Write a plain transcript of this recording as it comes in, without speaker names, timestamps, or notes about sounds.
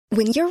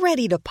When you're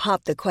ready to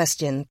pop the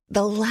question,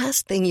 the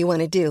last thing you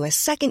want to do is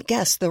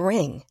second-guess the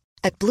ring.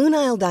 At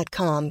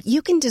BlueNile.com,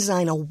 you can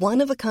design a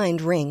one-of-a-kind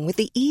ring with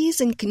the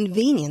ease and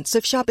convenience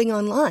of shopping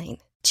online.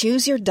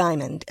 Choose your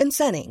diamond and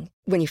setting.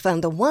 When you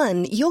find the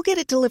one, you'll get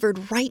it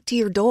delivered right to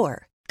your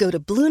door. Go to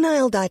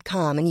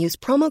BlueNile.com and use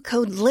promo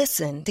code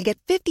LISTEN to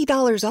get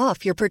 $50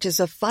 off your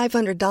purchase of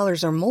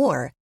 $500 or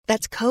more.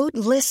 That's code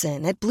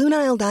LISTEN at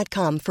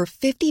BlueNile.com for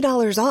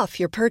 $50 off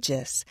your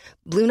purchase.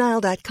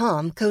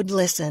 BlueNile.com, code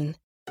LISTEN.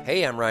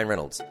 Hey, I'm Ryan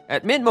Reynolds.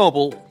 At Mint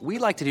Mobile, we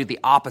like to do the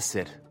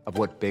opposite of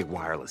what Big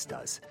Wireless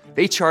does.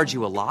 They charge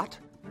you a lot,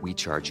 we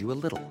charge you a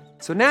little.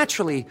 So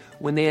naturally,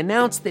 when they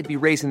announced they'd be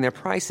raising their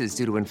prices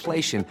due to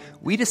inflation,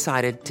 we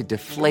decided to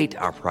deflate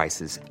our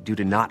prices due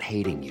to not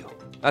hating you.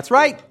 That's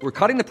right. We're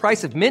cutting the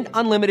price of Mint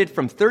Unlimited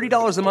from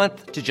 $30 a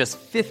month to just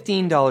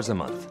 $15 a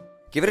month.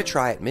 Give it a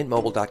try at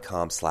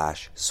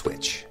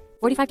mintmobile.com/switch.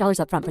 $45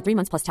 up front for 3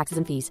 months plus taxes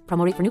and fees.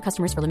 Promo rate for new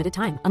customers for limited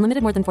time.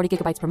 Unlimited more than 40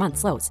 gigabytes per month.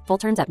 Slows full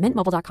terms at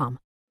mintmobile.com.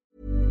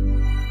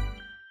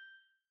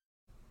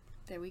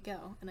 There we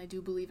go. And I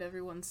do believe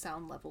everyone's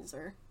sound levels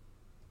are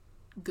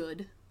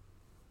good.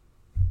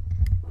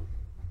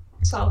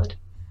 Solid.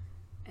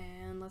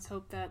 And let's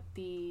hope that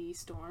the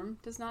storm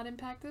does not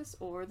impact this,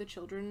 or the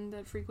children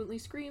that frequently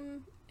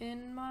scream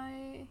in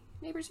my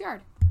neighbor's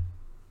yard.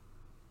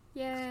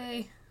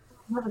 Yay.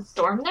 You have a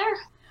storm there?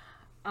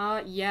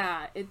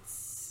 Yeah,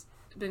 it's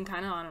been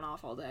kind of on and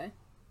off all day.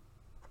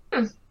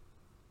 Been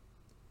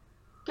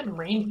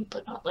rainy,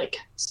 but not, like,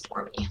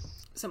 stormy.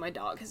 So my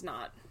dog has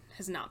not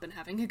been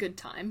having a good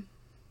time.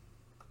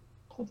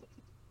 Oh,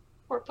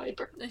 poor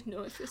Piper. I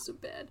know, I feel so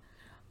bad.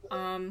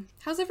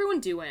 How's everyone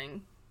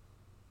doing?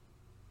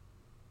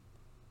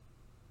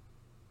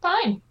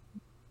 Fine.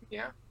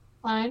 Yeah,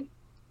 Fine.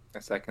 I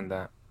second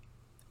that.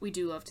 We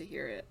do love to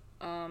hear it.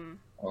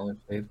 All in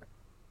favor.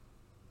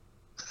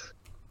 Let's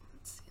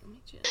see, let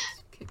me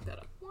just kick that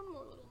up one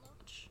more little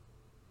notch.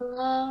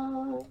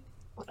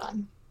 Hold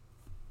on.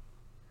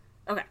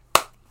 Okay.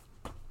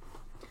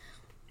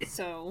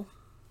 So,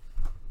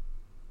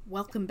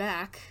 welcome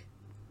back,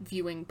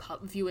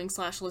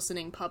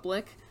 viewing/listening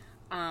public.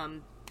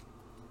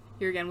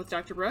 Here again with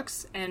Dr.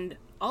 Brooks, and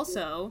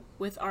also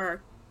with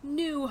our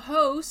new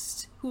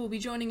host, who will be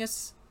joining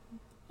us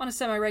on a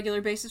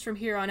semi-regular basis from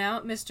here on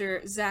out,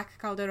 Mr. Zach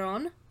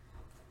Calderon.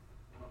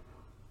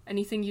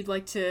 Anything you'd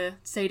like to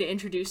say to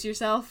introduce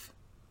yourself?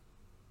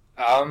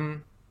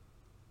 I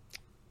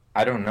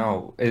don't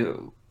know.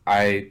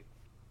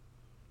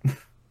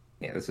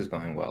 Yeah, this is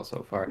going well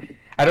so far.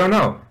 I don't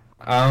know.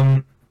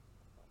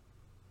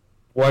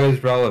 What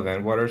is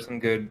relevant? What are some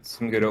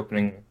good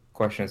opening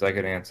questions I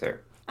could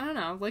answer? I don't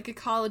know, like a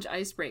college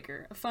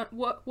icebreaker.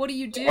 What do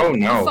you do? Oh,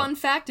 no. A fun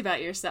fact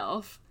about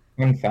yourself.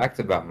 Fun fact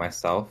about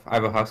myself: I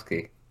have a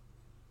husky.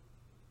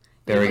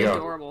 There we go.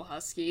 Adorable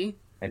husky.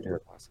 I do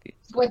have a husky.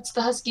 What's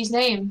the husky's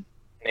name?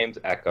 Name's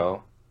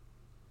Echo.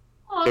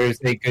 Aw.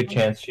 There's a good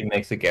chance she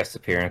makes a guest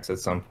appearance at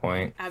some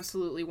point.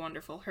 Absolutely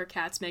wonderful. Her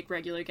cats make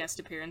regular guest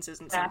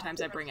appearances, and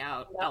sometimes I bring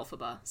out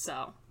Elphaba,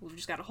 so we've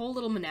just got a whole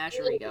little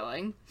menagerie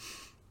going.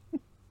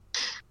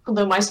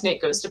 Although my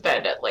snake goes to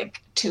bed at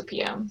like 2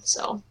 p.m.,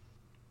 so...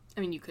 I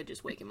mean, you could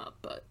just wake him up,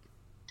 but...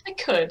 I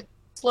could.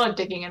 It's a lot of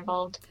digging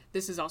involved.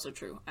 This is also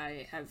true.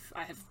 I have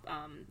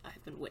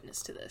been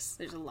witness to this.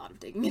 There's a lot of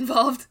digging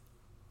involved.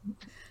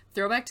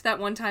 Throwback to that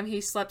one time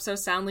he slept so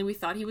soundly we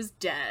thought he was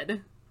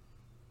dead.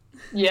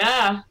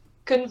 Yeah.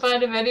 Couldn't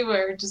find him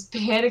anywhere. Just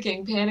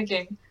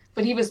panicking.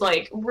 But he was,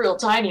 like, real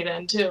tiny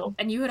then, too.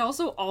 And you had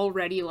also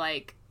already,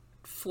 like,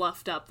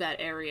 fluffed up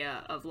that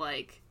area of,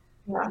 like,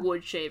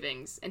 wood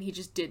shavings, and he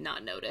just did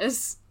not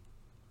notice.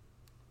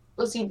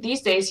 Well, see,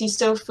 these days he's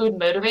so food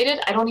motivated,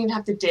 I don't even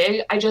have to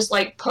dig. I just,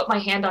 like, put my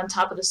hand on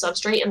top of the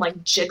substrate and,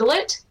 like, jiggle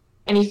it,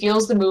 and he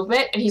feels the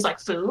movement, and he's like,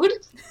 food?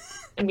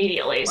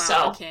 Immediately, wow,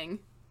 so... King.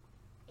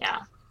 Yeah.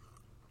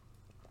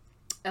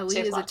 Ellie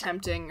is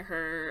attempting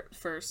her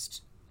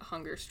first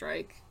hunger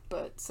strike,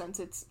 but since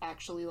it's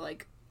actually,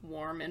 like,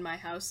 warm in my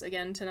house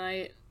again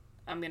tonight,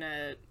 I'm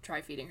gonna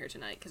try feeding her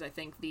tonight, because I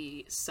think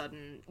the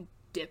sudden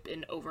dip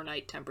in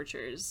overnight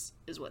temperatures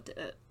is what did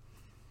it.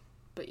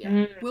 But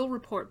yeah, we'll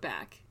report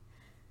back.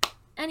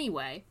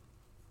 Anyway,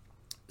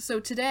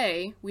 so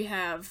today we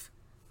have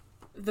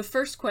the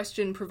first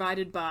question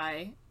provided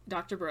by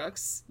Dr.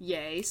 Brooks.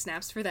 Yay,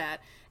 snaps for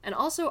that. And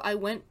also I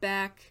went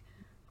back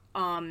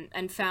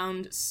and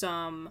found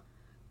some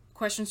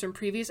questions from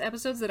previous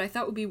episodes that I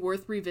thought would be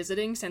worth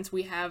revisiting since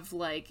we have,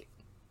 like,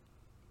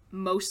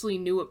 mostly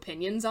new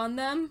opinions on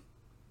them.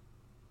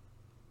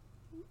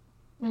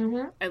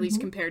 At least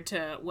compared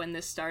to when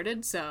this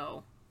started,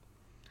 so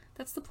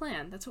that's the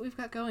plan. That's what we've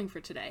got going for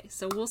today.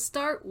 So we'll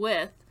start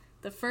with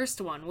the first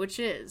one, which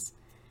is,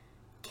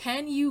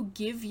 can you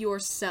give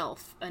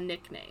yourself a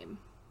nickname?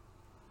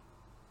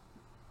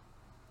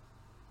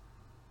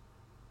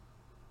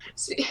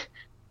 See,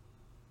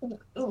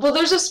 well,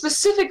 there's a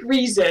specific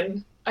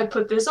reason I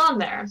put this on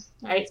there,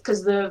 right?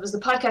 Because it was the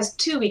podcast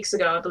 2 weeks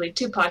ago, I believe,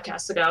 2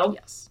 podcasts ago.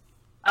 Yes.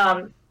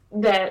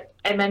 that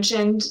I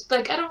mentioned,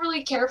 like, I don't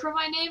really care for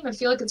my name. I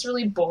feel like it's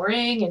really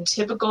boring and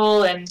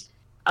typical, and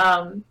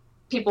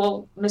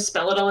people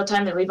misspell it all the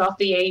time. They leave off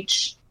the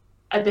H.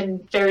 I've been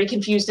very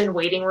confused in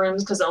waiting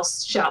rooms because they'll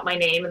shout my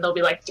name and there'll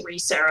be like 3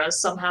 Sarahs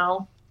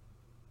somehow.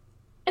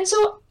 And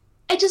so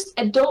I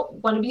don't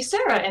want to be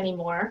Sarah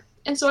anymore.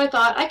 And so I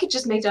thought I could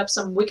just make up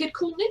some wicked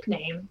cool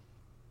nickname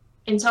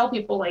and tell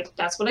people, like,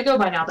 that's what I go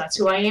by now. That's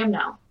who I am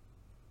now.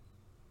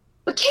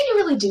 But can you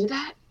really do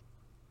that?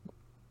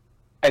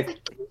 Like,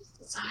 can you just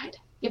decide?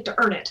 You have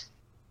to earn it.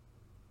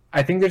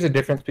 I think there's a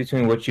difference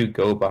between what you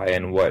go by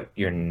and what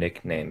your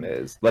nickname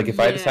is. Like, if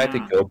I decide to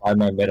go by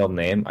my middle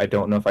name, I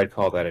don't know if I'd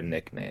call that a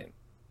nickname.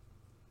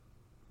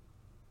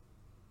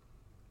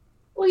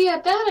 Well, yeah,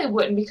 that I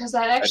wouldn't, because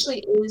that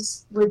actually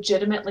is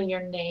legitimately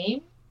your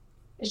name.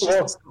 It's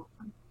just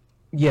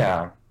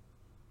yeah.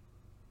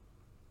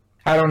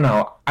 I don't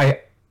know.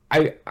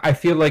 I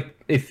feel like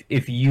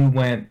if you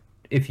went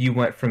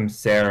from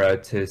Sarah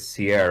to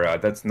Sierra,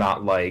 that's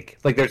not like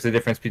there's a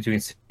difference between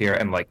Sierra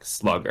and like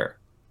Slugger,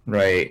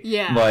 right?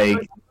 Yeah.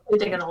 Like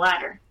taking the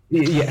ladder.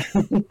 Yeah.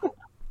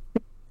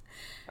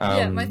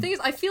 Yeah, my thing is,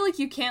 I feel like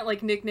you can't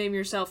like nickname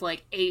yourself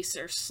like Ace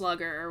or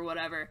Slugger or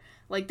whatever.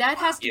 Like that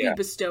has to be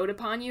bestowed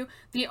upon you.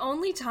 The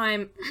only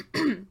time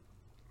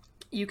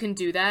you can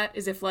do that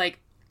is if like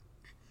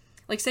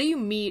say you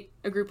meet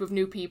a group of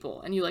new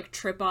people and you like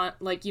trip on,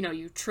 like, you know,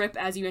 you trip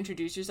as you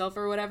introduce yourself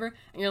or whatever,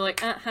 and you're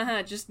like,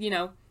 just, you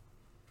know,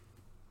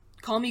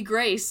 call me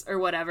Grace or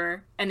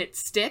whatever, and it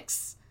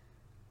sticks.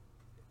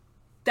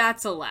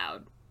 That's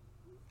allowed.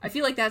 I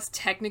feel like that's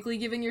technically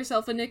giving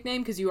yourself a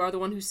nickname because you are the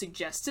one who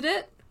suggested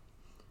it.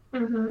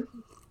 Mm-hmm.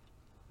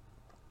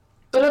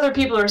 But other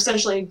people are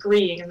essentially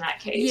agreeing in that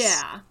case.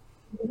 Yeah.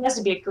 It has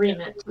to be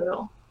agreement,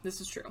 too.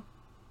 This is true.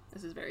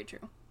 This is very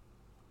true.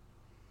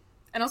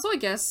 And also, I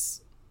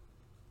guess,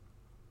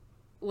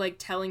 like,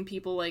 telling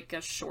people, like,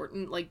 a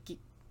shortened, like,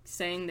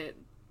 saying that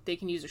they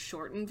can use a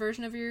shortened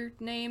version of your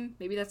name,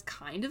 maybe that's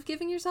kind of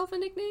giving yourself a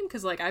nickname,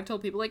 because, like, I've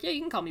told people, like, yeah,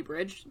 you can call me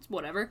Bridge, it's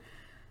whatever.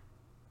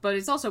 But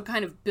it's also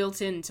kind of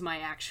built into my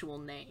actual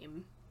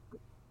name.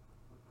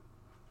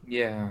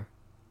 Yeah.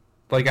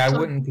 Like, I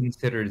wouldn't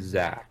consider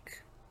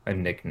Zach a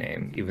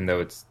nickname, even though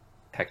it's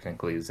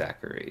technically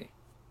Zachary.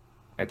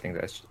 I think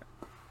that's...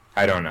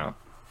 I don't know.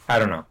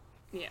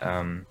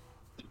 Yeah.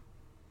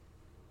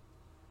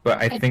 But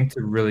I think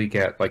to really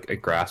get, like, a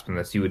grasp on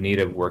this, you would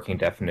need a working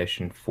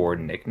definition for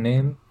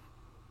nickname.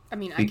 I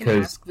mean, I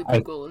can ask the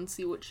Google and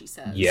see what she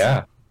says.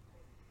 Yeah.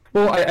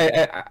 Well,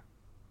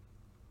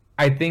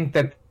 I think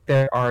that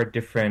there are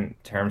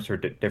different terms for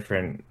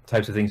different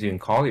types of things you can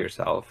call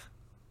yourself.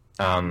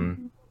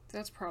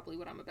 That's probably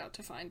what I'm about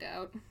to find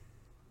out.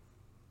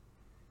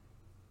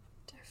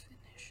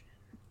 Definition.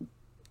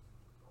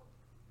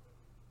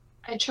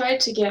 I tried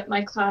to get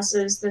my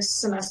classes this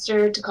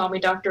semester to call me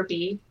Dr.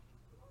 B.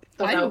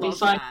 So that would be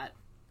fun. That.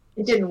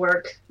 It didn't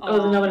work.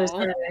 Oh, no one has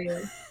done it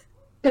anyway.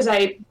 Because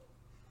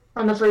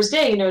on the first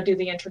day, you know, do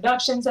the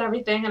introductions and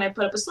everything, and I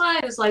put up a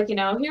slide. It's like, you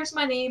know, here's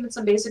my name and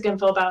some basic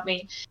info about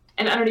me.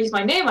 And underneath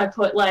my name, I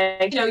put,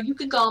 like, you know, you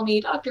can call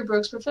me Dr.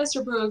 Brooks,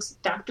 Professor Brooks,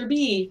 Dr.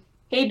 B,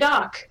 hey,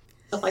 Doc,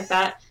 stuff like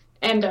that.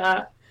 And,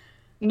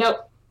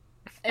 nope.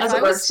 If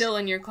I was still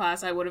in your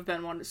class, I would have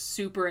been one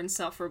super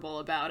insufferable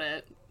about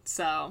it.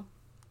 So,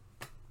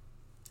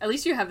 at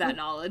least you have that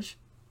knowledge.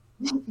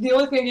 The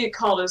only thing I get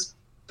called is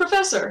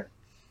Professor.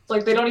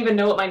 Like, they don't even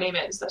know what my name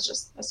is.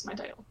 That's my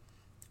title.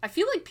 I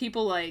feel like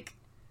people, like,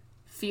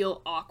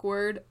 feel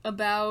awkward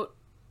about,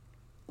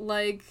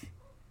 like,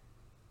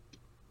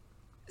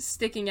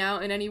 sticking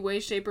out in any way,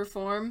 shape, or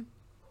form,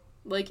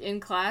 like, in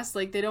class.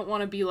 Like, they don't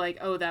want to be like,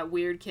 oh, that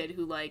weird kid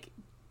who, like,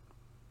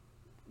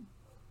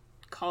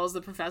 calls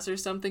the professor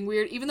something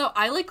weird. Even though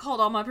I, like,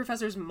 called all my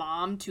professors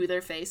mom to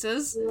their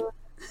faces. Yeah,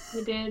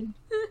 you did.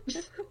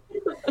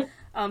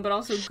 But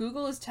also,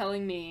 Google is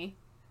telling me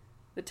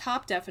the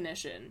top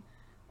definition.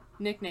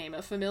 Nickname,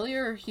 a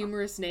familiar or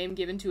humorous name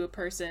given to a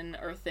person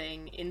or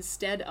thing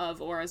instead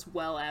of or as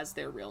well as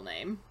their real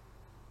name.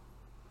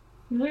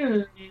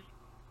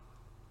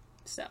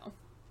 So.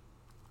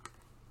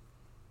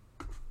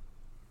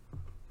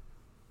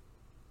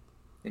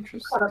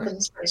 Interesting. Caught up in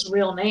this guy's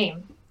real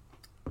name.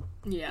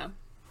 Yeah.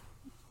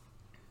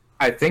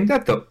 I think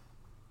that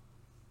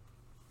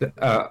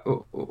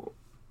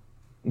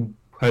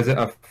was it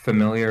a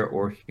familiar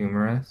or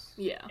humorous?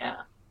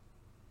 Yeah.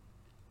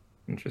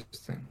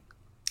 Interesting.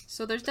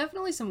 So there's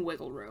definitely some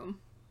wiggle room.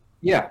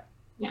 Yeah.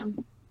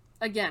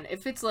 Again,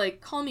 if it's like,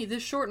 call me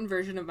this shortened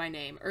version of my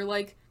name, or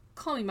like,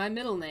 call me my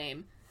middle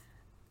name,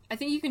 I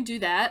think you can do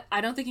that. I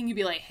don't think you can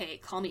be like, hey,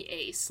 call me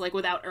Ace, like,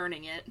 without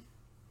earning it.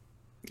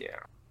 Yeah.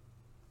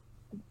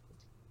 I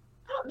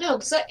don't know,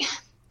 because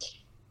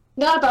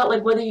not about,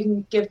 like, whether you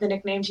can give the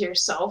nickname to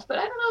yourself, but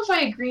I don't know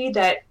if I agree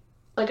that,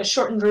 like, a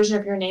shortened version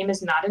of your name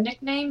is not a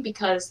nickname,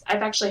 because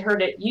I've actually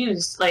heard it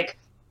used, like,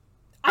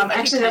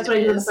 actually that's what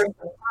I do in the first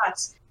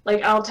class.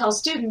 Like, I'll tell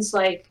students,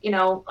 like, you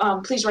know,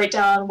 please write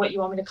down what you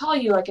want me to call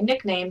you, like a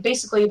nickname.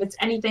 Basically, if it's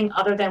anything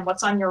other than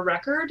what's on your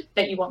record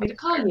that you want me to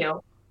call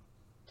you,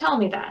 tell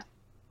me that.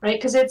 right?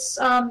 Because it's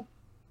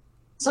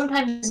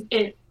sometimes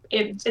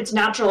it's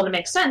natural and it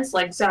makes sense,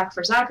 like Zach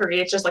for Zachary.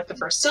 It's just like the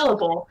first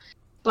syllable,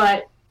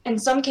 but in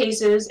some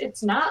cases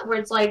it's not. Where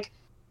it's like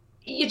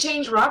you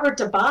change Robert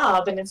to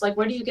Bob, and it's like,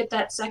 where do you get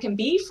that second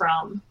B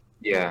from?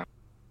 Yeah.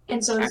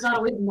 And so it's not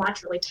always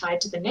naturally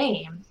tied to the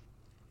name.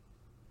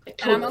 Like,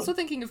 totally. And I'm also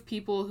thinking of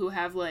people who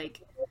have,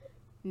 like,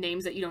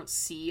 names that you don't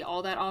see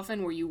all that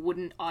often, where you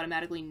wouldn't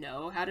automatically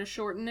know how to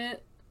shorten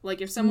it.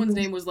 Like, if someone's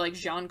name was, like,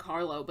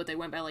 Giancarlo, but they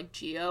went by, like,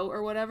 Gio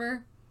or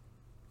whatever,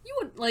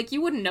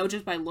 you wouldn't know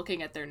just by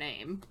looking at their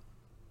name.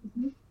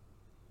 Mm-hmm.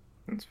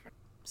 That's fair.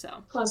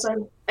 So. Plus,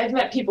 I've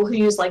met people who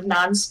use, like,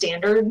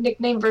 non-standard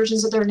nickname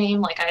versions of their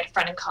name. Like, I had a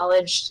friend in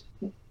college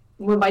who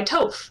went by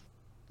Toph.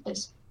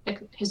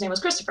 His name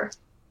was Christopher.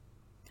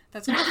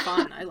 That's kind of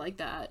fun. I like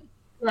that.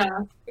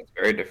 Yeah. It's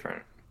very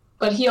different.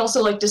 But he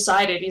also, like,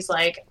 decided, he's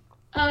like,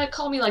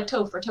 call me, like,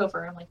 Toph or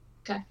Topher. I'm like,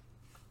 okay.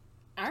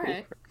 All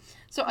right.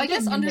 So I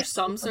guess under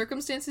some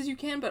circumstances you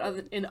can,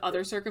 but in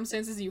other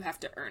circumstances you have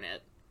to earn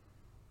it.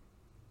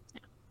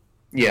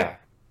 Yeah.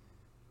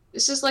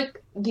 This is,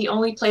 like, the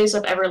only place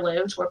I've ever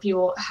lived where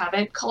people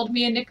haven't called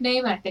me a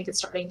nickname. I think it's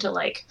starting to,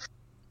 like...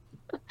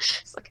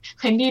 it's like,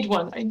 I need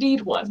one.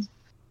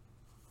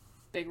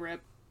 Big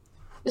rip.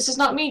 This is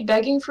not me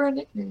begging for a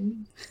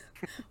nickname.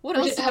 What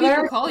else do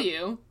people call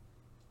you?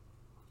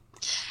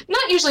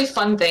 Not usually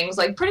fun things.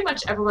 Like, pretty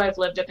much everywhere I've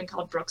lived, I've been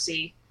called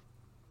Brooksy.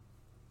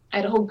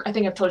 I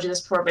think I've told you this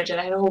before, Bridget.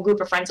 I had a whole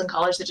group of friends in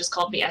college that just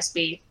called me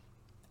SB.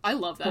 I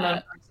love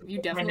that. You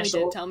definitely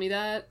did tell me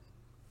that.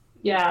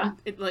 Yeah.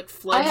 It, like,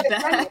 floods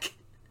back.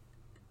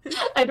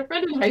 I had a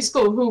friend in high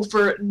school who,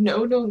 for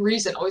no known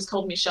reason, always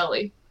called me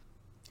Shelly.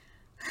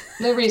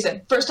 No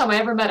reason. First time I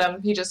ever met him,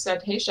 he just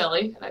said, "Hey,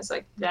 Shelly." And I was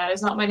like, "That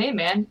is not my name,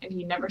 man." And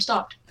he never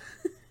stopped.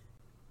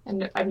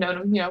 And I've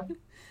known him,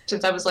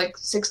 since I was, like,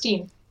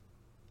 16.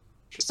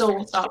 Still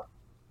won't stop.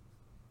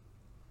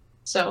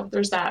 So,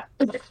 there's that.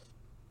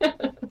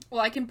 Well,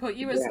 I can put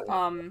you as,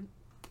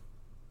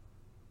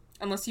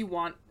 unless you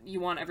want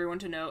everyone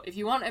to know. If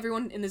you want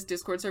everyone in this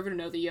Discord server to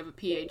know that you have a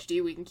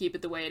PhD, we can keep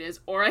it the way it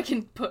is. Or I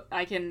can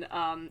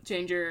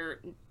change your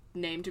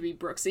name to be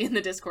Brooksy in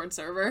the Discord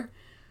server.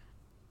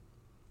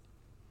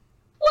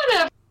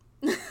 Whatever.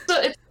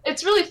 So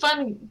it's really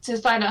fun to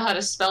find out how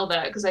to spell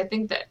that, because I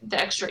think that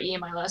the extra E in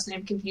my last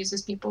name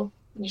confuses people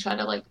when you try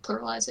to, like,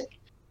 pluralize it.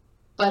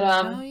 But,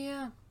 oh,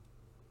 yeah.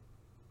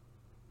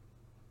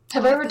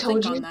 Have I ever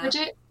told you,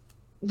 Bridget,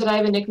 that I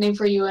have a nickname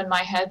for you in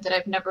my head that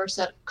I've never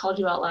called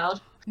you out loud?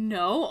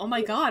 No? Oh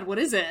my god, what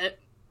is it?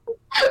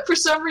 For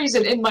some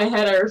reason, in my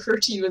head, I refer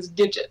to you as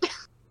Gidget.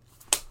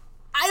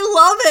 I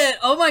love it!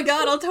 Oh my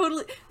god,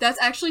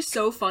 that's actually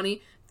so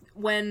funny.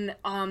 When,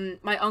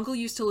 my uncle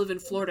used to live in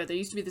Florida, there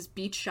used to be this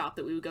beach shop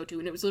that we would go to,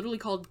 and it was literally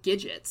called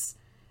Gidgets.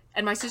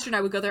 And my sister and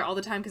I would go there all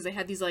the time because they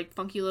had these, like,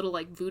 funky little,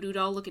 like, voodoo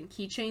doll-looking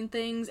keychain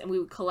things, and we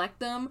would collect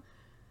them.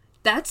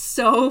 That's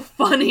so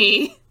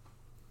funny!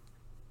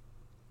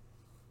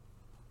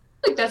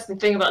 I think that's the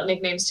thing about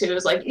nicknames, too,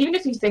 is, like, even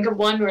if you think of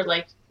one where,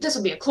 like, this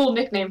would be a cool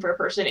nickname for a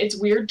person, it's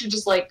weird to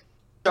just, like,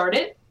 start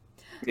it.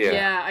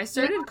 Yeah, I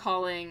started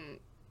calling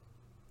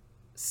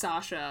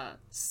Sasha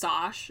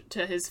Sash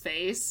to his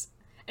face,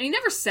 and he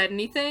never said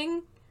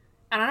anything,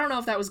 and I don't know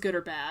if that was good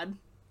or bad.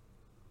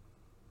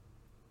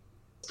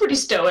 It's pretty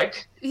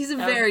stoic. He's a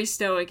very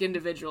stoic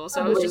individual,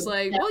 so I was just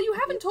like, well, you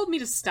haven't told me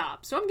to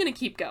stop, so I'm gonna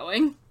keep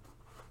going.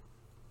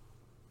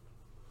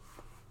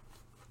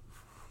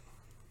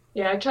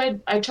 Yeah, I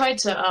tried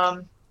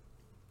to,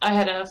 I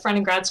had a friend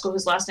in grad school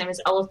whose last name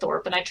is Ella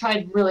Thorpe, and I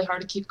tried really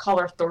hard to call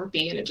her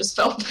Thorpey, and it just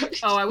felt pretty.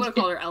 Oh, I would have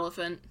called her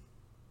Elephant.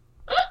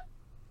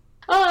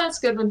 Oh, that's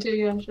a good one, too.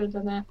 Yeah, I should have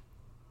done that.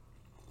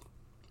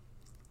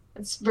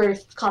 It's very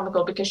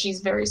comical because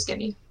she's very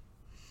skinny.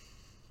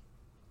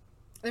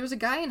 There was a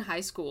guy in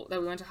high school that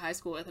we went to high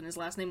school with, and his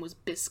last name was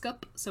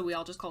Biscup, so we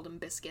all just called him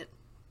Biscuit.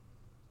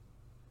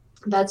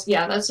 That's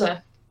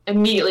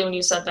immediately when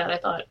you said that, I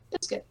thought,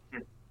 Biscuit.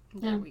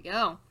 There we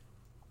go.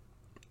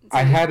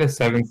 I had a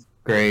 7th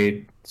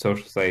grade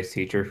social studies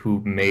teacher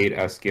who made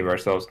us give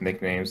ourselves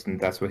nicknames, and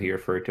that's what he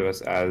referred to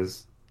us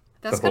as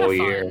that's the whole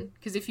kind of year. Fun,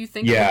 because if you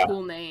think of a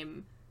cool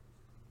name,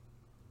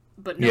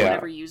 but no one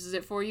ever uses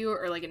it for you,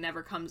 or, like, it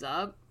never comes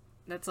up,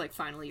 that's, like,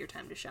 finally your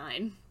time to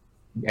shine.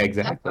 Yeah,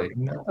 exactly.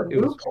 That's a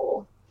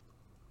loophole.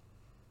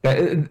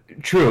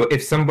 True.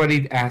 If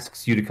somebody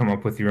asks you to come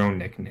up with your own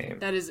nickname,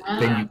 that is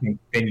then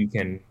you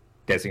can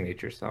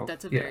designate yourself.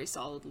 That's a very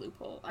solid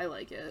loophole. I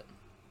like it.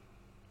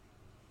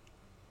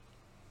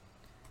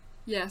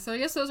 Yeah, so I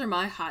guess those are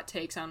my hot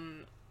takes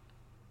on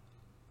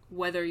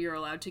whether you're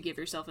allowed to give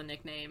yourself a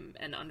nickname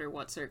and under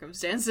what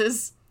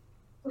circumstances.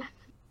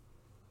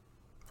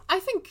 I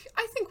think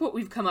what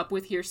we've come up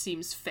with here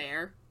seems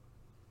fair.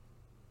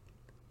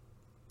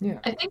 Yeah.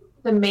 I think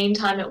the main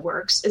time it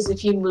works is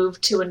if you move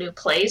to a new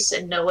place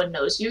and no one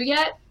knows you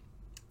yet.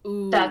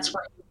 Ooh. That's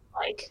when,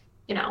 like,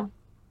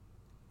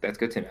 That's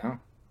good to know.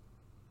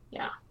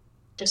 Yeah.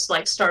 Just,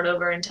 like, start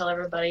over and tell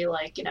everybody,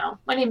 like,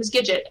 my name is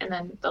Gidget, and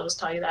then they'll just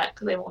tell you that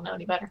because they won't know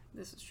any better.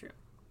 This is true.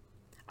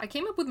 I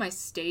came up with my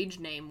stage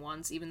name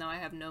once, even though I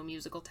have no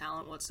musical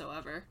talent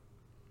whatsoever.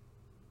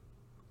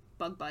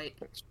 Bug Bite.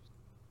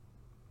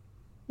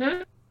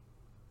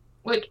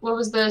 Wait, what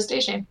was the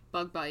stage name?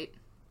 Bug Bite.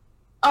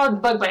 Oh,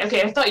 Bug Bite.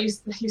 Okay, I thought you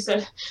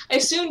said... I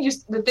assumed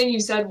the thing you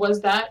said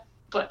was that,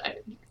 but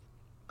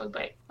Bug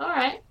Bite.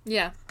 Alright.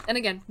 Yeah, and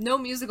again, no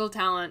musical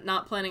talent,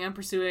 not planning on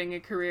pursuing a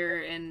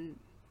career in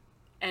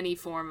any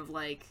form of,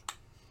 like,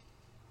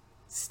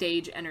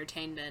 stage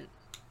entertainment.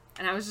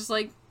 And I was just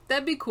like,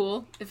 that'd be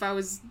cool if I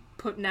was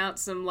putting out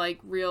some, like,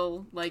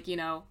 real, like, you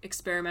know,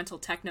 experimental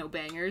techno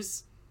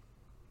bangers.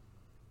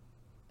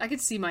 I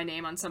could see my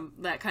name on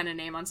that kind of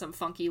name on some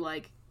funky,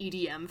 like,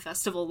 EDM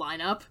festival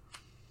lineup.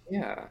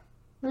 Yeah.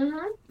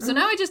 Mm-hmm. So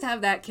now I just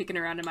have that kicking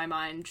around in my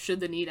mind, should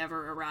the need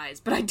ever arise,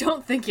 but I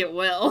don't think it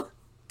will.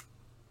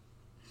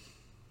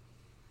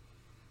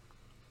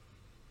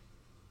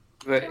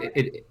 But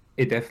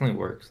it definitely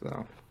works,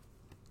 though.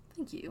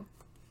 Thank you.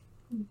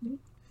 Mm-hmm.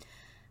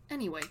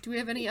 Anyway, do we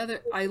have any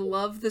other... I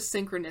love the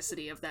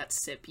synchronicity of that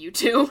sip, you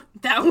two.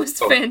 That was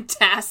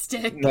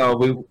fantastic.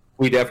 No,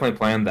 we definitely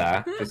planned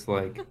that. Just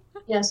like...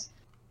 Yes.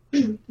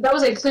 That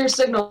was a clear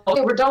signal.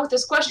 Okay, we're done with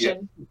this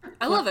question. Yeah.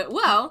 I love it.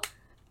 Well,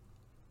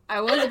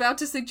 I was about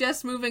to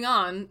suggest moving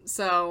on,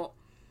 so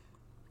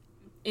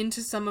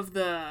into some of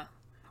the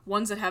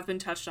ones that have been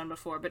touched on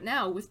before, but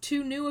now with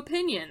 2 new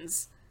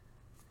opinions.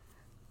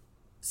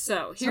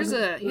 So, here's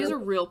a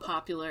real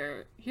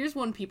popular... Here's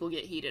one people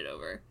get heated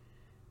over.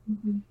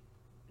 Mm-hmm.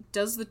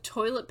 Does the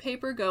toilet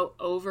paper go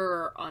over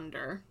or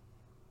under?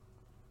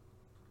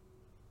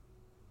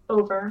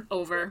 Over.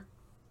 Over.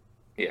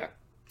 Yeah.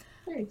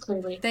 Very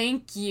clearly.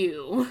 Thank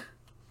you.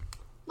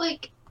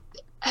 Like,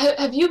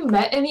 have you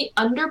met any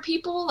under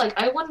people? Like,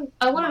 I want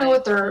to know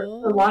what their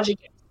logic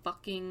is.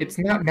 Fucking... It's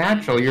not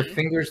natural. Your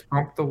fingers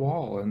bump the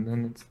wall, and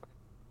then it's...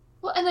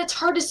 Well, and it's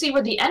hard to see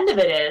where the end of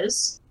it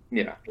is.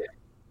 Yeah.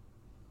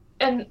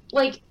 And,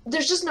 like,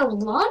 there's just no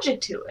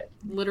logic to it.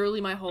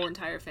 Literally my whole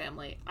entire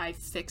family. I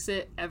fix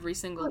it every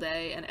single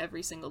day, and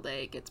every single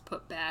day it gets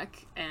put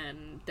back,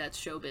 and that's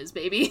showbiz,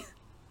 baby.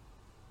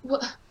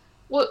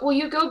 Will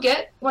you go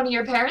get one of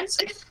your parents?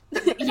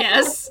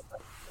 Yes.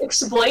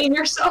 Explain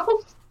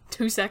yourself?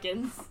 2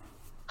 seconds.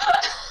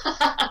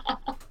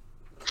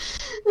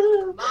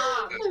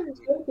 Mom, come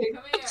here.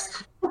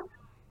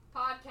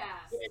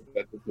 Podcast.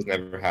 This has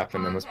never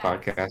happened on this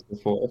podcast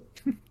before.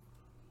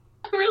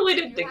 I really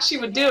didn't think she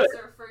would do it.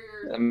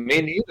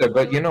 Me neither,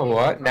 but you know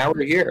what? Now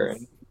we're here.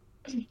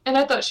 And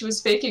I thought she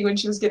was faking when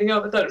she was getting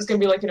up. I thought it was going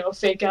to be like, a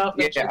fake out.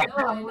 Yeah.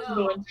 I know.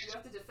 You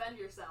have to defend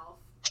yourself.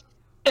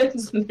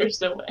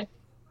 There's no way.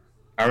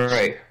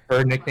 Alright,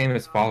 her nickname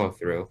is Follow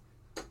Through.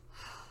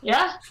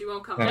 Yeah. She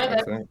won't come Yeah,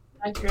 back. that's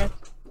accurate.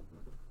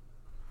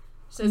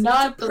 Says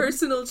Not it's a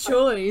personal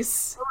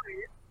choice.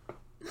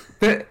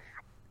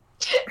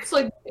 It's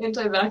like the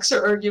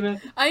anti-vaxxer argument.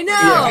 I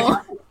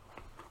know!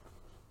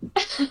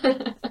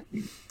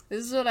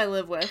 This is what I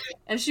live with.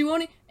 And she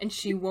won't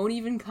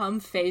even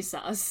come face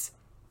us.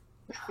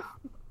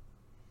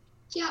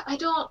 Yeah,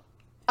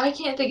 I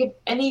can't think of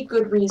any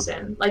good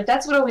reason. Like,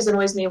 that's what always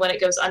annoys me when it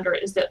goes under,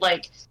 is that,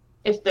 like,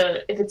 if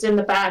it's in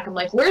the back, I'm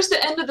like, where's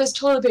the end of this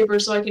toilet paper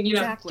so I can,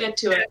 Exactly. get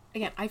to it?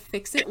 Again, I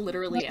fix it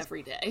literally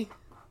every day.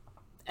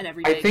 And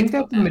every day I think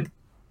gets that put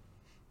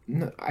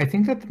back. I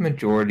think that the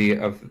majority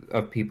of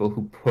people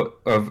who put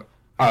of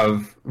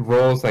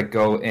rolls that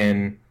go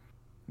in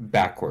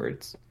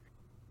backwards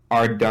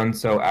are done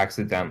so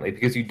accidentally,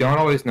 because you don't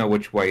always know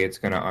which way it's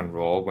going to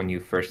unroll when you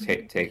first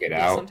take it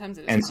out. Sometimes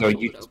it is And so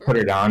rolled you over. just put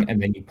it on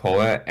and then you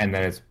pull it and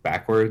then it's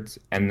backwards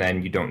and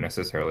then you don't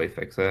necessarily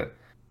fix it.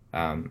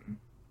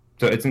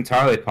 So it's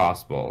entirely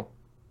possible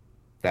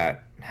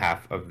that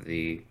half of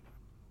the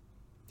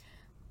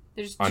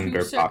There's two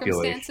underpopulation.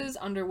 circumstances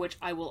under which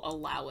I will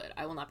allow it.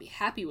 I will not be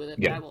happy with it,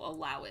 but Yeah. I will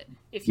allow it.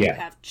 If you Yeah.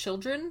 have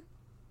children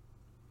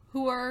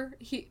who are,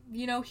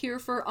 here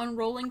for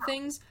unrolling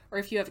things, or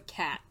if you have a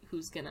cat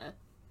who's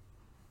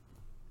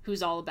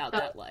all about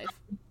that life.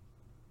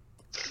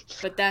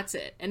 But that's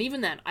it. And even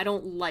then, I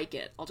don't like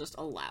it. I'll just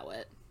allow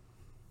it.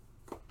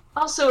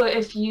 Also,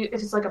 if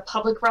it's like a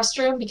public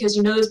restroom, because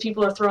those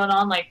people are throwing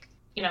on, like,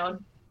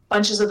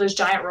 bunches of those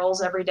giant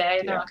rolls every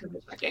day, they're not going to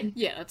be drinking.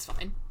 Yeah, that's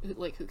fine.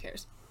 Like, who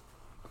cares?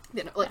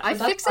 I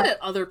that's fix it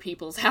at other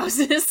people's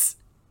houses.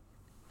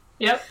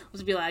 Yep. I'll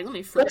just be like, let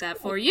me flip that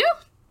for you.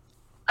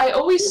 I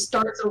always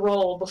start the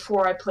roll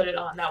before I put it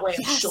on. That way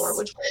I'm Yes. sure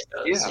which way it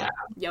goes. Yeah.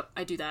 Yep,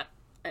 I do that.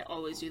 I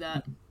always do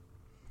that.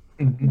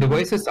 The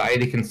way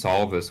society can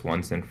solve this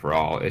once and for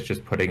all is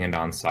just putting it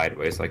on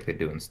sideways like they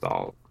do in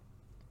stall.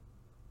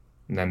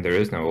 And then there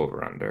is no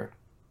over-under.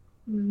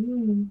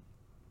 Mm-hmm.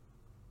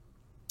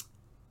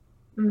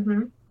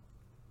 Mm-hmm.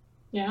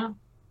 Yeah.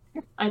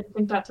 I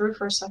think that through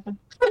for a second.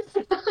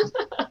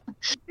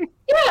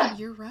 Yeah.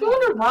 You're right. I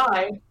wonder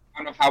why. I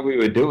don't know how we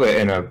would do it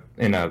in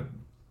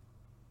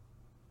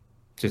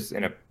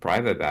a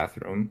private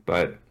bathroom,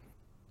 but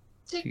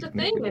Take You the can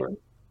make thing it work. and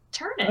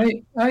turn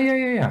it. yeah. I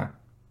mean,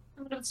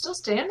 it would still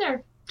stay in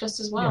there just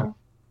as well. Yeah.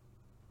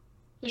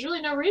 There's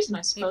really no reason, I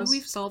Maybe suppose.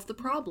 we've solved the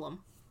problem.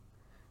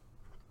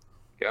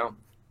 go.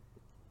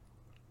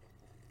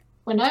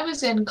 When I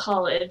was in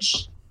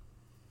college,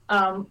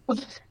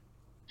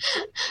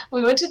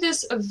 we went to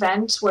this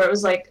event where it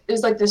was like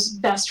this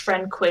best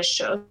friend quiz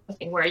show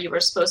thing where you were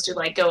supposed to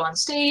like go on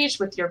stage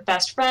with your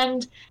best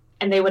friend,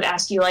 and they would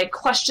ask you like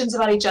questions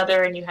about each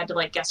other, and you had to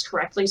like guess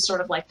correctly,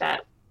 sort of like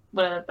that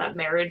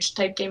marriage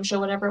type game show,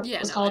 whatever it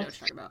was called. I know what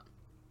you're talking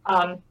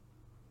about.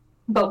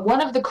 But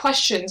one of the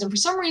questions, and for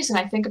some reason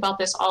I think about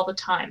this all the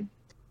time,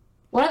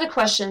 one of the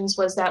questions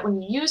was that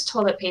when you use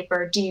toilet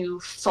paper, do you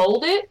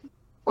fold it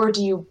or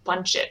do you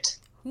bunch it?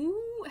 Who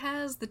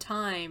has the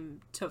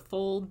time to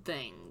fold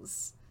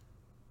things?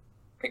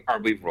 Are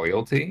we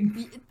royalty?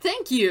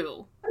 Thank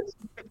you.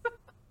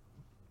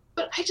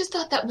 But I just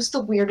thought that was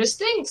the weirdest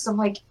thing. So I'm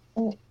like,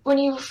 when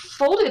you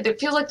fold it, it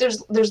feels like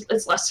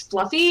it's less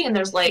fluffy, and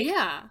there's like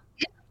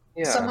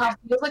somehow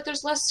feels like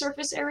there's less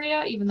surface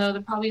area, even though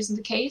that probably isn't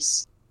the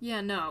case.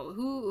 Yeah, no.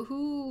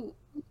 Who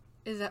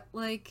is that?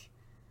 Like,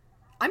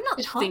 I'm not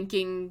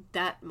thinking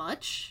that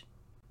much.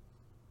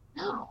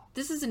 No.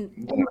 This is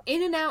an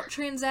in and out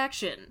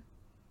transaction.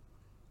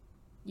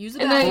 Use the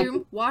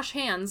bathroom, wash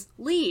hands,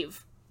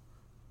 leave.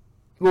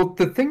 Well,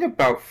 the thing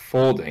about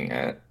folding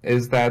it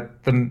is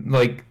that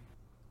the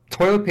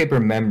toilet paper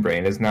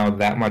membrane is now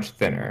that much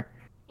thinner.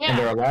 Yeah. And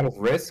there are a lot of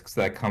risks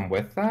that come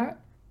with that.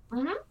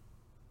 Mm-hmm.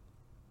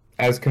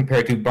 As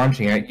compared to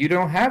bunching it, you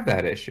don't have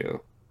that issue.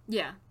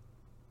 Yeah.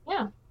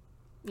 Yeah.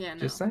 Yeah, no.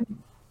 Just saying.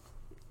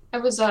 I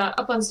was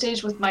up on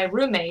stage with my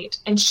roommate,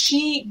 and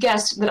she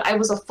guessed that I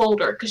was a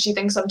folder because she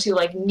thinks I'm too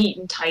like neat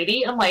and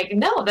tidy. I'm like,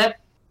 no,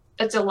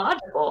 that's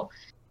illogical.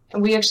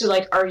 And we actually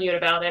like argued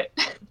about it.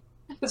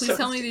 Please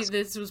tell me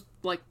this was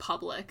like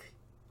public.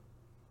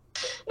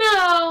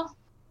 No,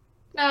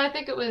 I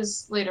think it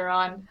was later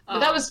on. But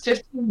that was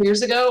 15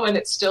 years ago, and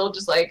it still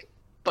just like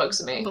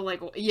bugs me. But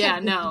like, yeah,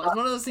 no, it's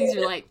one of those things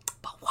you're like,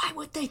 but why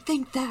would they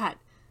think that?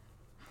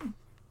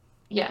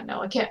 Yeah,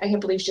 no, I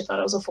can't believe she thought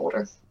I was a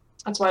folder.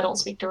 That's why I don't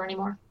speak to her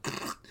anymore.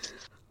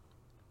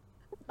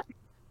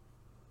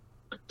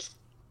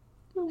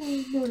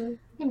 I'm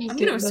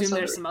gonna assume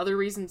there's some other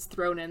reasons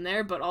thrown in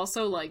there, but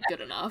also like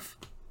good enough.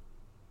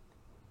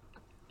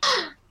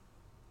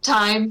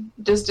 Time,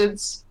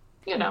 distance,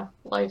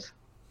 life.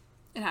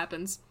 It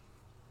happens.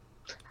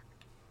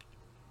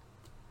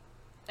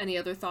 Any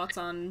other thoughts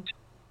on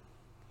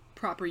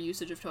proper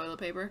usage of toilet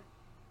paper?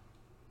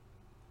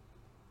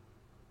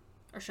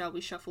 Or shall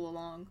we shuffle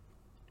along?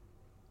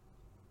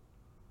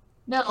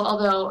 No,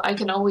 although I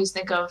can always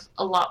think of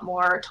a lot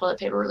more toilet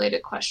paper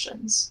related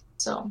questions.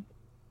 So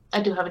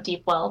I do have a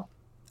deep well.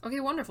 Okay,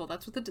 wonderful.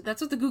 That's what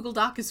the Google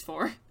Doc is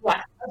for.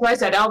 Yeah, that's what I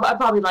said. I'll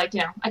probably I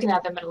can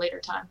add them at a later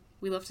time.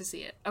 We love to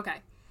see it. Okay.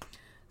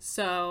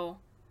 So,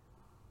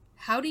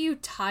 how do you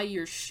tie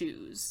your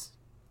shoes?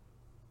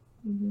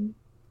 Mm-hmm.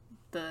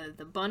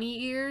 The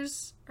bunny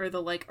ears or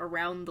the like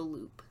around the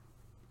loop?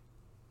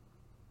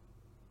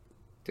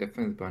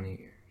 Definitely bunny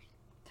ears.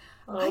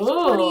 I have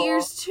bunny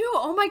ears too.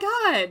 Oh my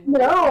god.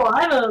 No,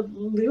 I'm a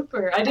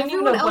looper. I didn't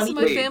even know else in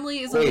my family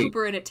is a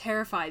looper, and it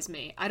terrifies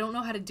me. I don't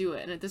know how to do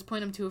it, and at this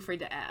point, I'm too afraid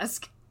to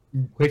ask.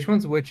 Which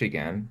one's which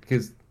again?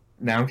 Because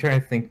now I'm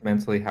trying to think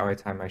mentally how I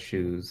tie my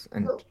shoes.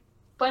 And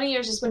bunny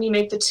ears is when you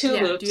make the two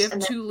loops. Do you have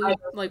two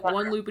loops, like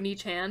one loop in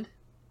each hand?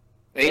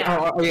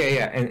 Yeah. Oh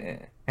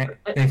yeah. And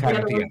tie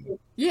them together.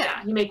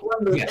 Yeah, you make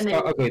one loop. Yes. And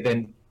then... okay,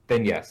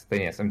 then yes.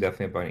 I'm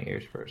definitely a bunny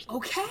ears first.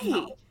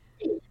 Okay.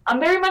 I'm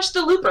very much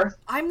the looper.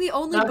 I'm the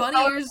only bunny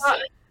ears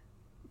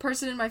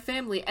person in my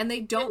family, and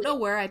they don't know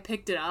where I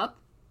picked it up.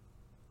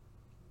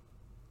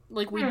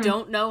 Like, we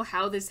don't know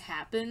how this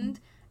happened,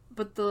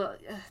 but the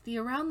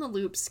around the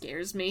loop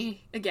scares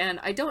me. Again,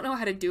 I don't know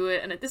how to do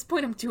it, and at this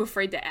point I'm too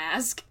afraid to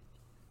ask.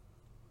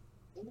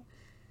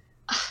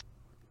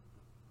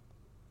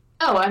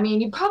 Oh, I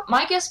mean,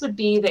 my guess would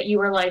be that you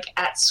were, like,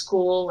 at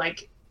school,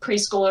 like,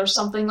 preschool or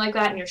something like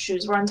that, and your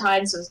shoes were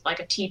untied, so like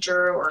a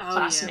teacher or a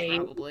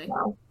classmate. Yeah,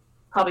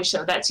 probably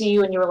showed that to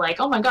you, and you were like,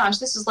 oh my gosh,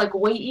 this is, like,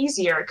 way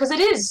easier, because it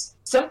is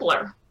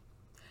simpler.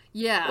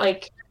 Yeah.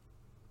 Like,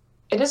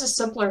 it is a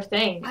simpler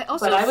thing. I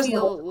also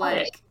feel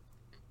like,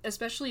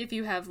 especially if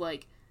you have,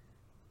 like,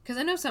 because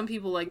I know some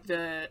people, like,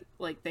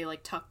 they,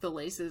 like, tuck the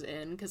laces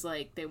in, because,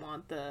 like, they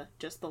want the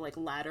like,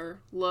 ladder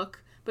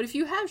look, but if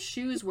you have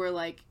shoes where,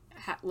 like,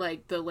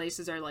 the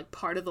laces are, like,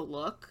 part of the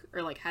look,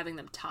 or, like, having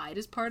them tied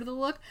is part of the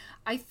look,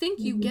 I think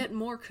you get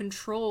more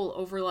control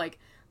over, like,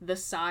 the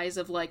size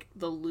of, like,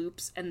 the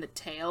loops and the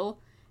tail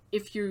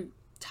if you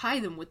tie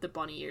them with the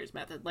bunny ears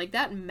method. Like,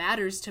 that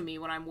matters to me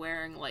when I'm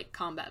wearing, like,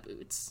 combat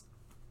boots.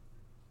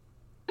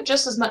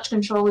 Just as much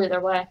control either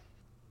way.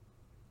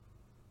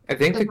 I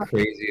think the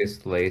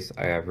craziest lace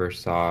I ever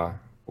saw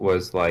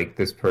was, like,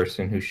 this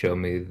person who showed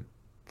me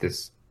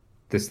this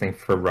thing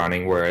for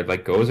running where it,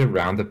 like, goes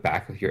around the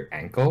back of your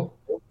ankle.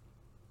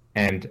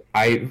 And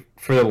I,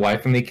 for the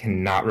life of me,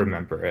 cannot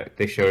remember it.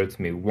 They showed it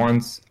to me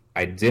once.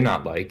 I did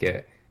not like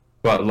it.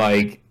 But,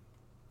 like,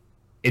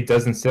 it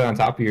doesn't sit on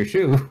top of your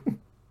shoe.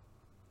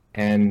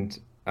 And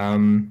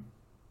I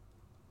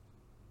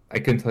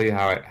couldn't tell you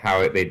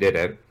how they did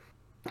it,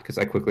 because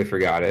I quickly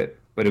forgot it.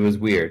 But it was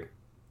weird.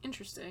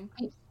 Interesting.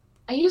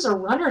 I use a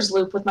runner's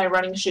loop with my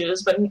running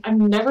shoes, but I've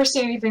never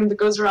seen anything that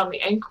goes around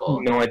the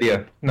ankle. No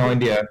idea.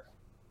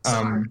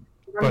 Sorry.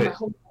 But my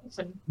whole life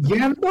and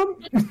yeah,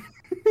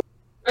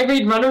 I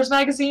read runners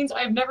magazines.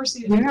 I've never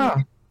seen it.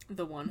 yeah.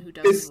 The one who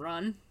doesn't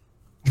run.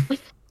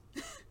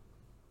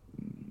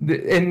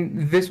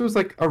 And this was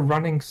like a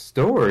running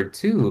store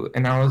too,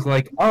 and I was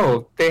like,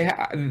 "Oh,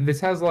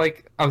 this has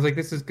like." I was like,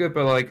 "This is good,"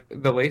 but like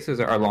the laces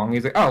are long.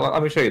 He's like, "Oh,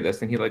 let me show you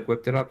this," and he like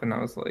whipped it up, and I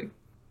was like,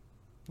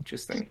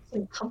 "Interesting." It's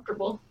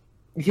uncomfortable.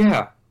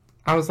 Yeah,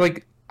 I was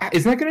like,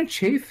 "Is that gonna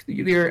chafe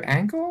your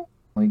ankle?"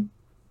 Like,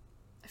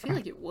 I feel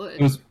like it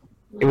would.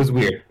 It was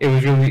weird. It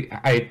was really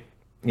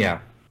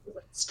yeah.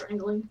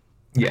 Strangling.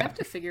 I Yeah. have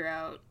to figure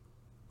out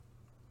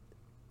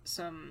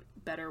some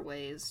better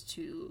ways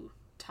to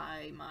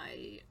tie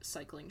my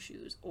cycling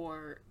shoes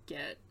or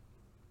get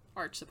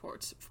arch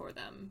supports for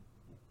them,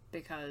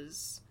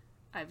 because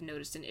I've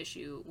noticed an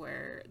issue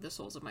where the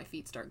soles of my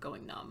feet start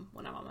going numb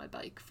when I'm on my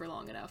bike for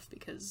long enough,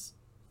 because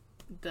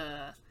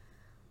the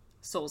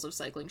soles of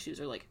cycling shoes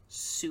are like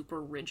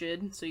super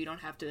rigid, so you don't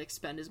have to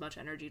expend as much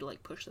energy to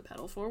like push the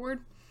pedal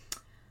forward.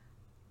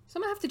 So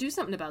I'm gonna have to do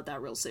something about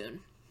that real soon.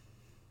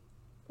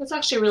 That's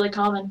actually really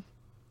common.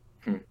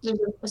 There's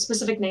a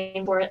specific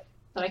name for it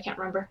that I can't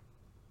remember.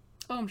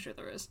 Oh, I'm sure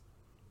there is.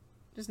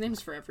 There's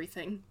names for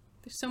everything.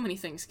 There's so many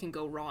things can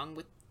go wrong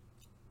with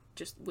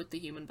the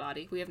human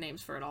body. We have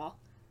names for it all.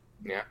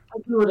 Yeah. I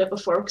googled it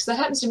before because that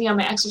happens to me on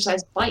my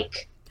exercise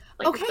bike.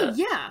 Like Okay,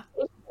 yeah.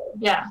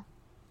 Yeah.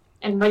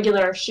 And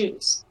regular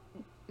shoes.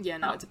 Yeah,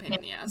 no, it's a pain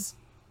in the ass.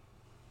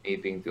 Me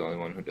being the only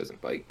one who doesn't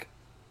bike.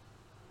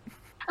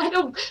 Let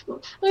me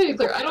be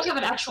clear, I don't have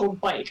an actual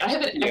bike. I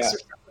have an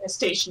exercise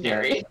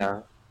stationary.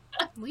 Yeah.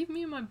 Leave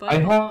me and my bike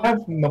I alone.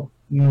 have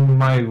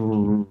my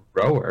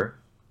rower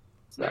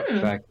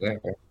back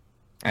there.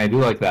 I do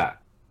like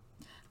that.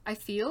 I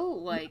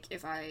feel like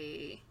if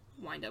I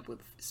wind up with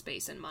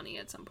space and money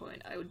at some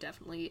point, I would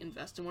definitely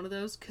invest in one of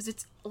those, because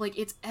it's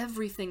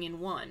everything in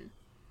one.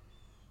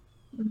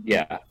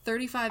 Yeah.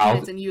 35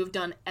 minutes and you have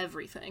done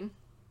everything.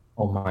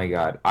 Oh my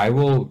god. I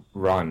will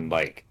run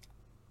like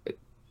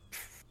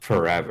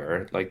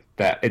forever. Like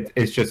that.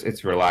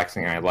 It's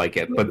relaxing and I like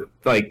it. But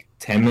like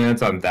 10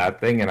 minutes on that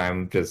thing and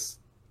I'm just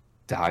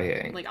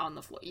dying. Like on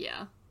the floor.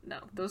 Yeah. No,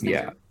 those things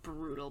are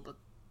brutal, but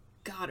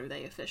God, are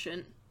they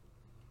efficient.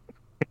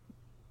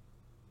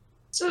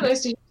 It's so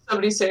nice to hear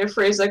somebody say a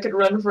phrase I could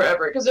run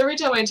forever, because every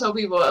time I tell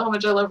people how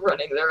much I love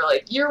running, they're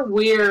like, "You're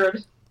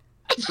weird."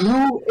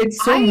 No,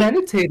 it's so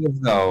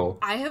meditative though.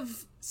 I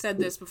have said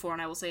this before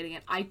and I will say it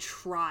again. I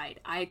tried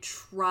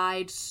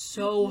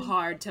so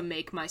hard to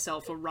make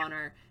myself a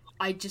runner.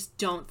 I just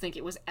don't think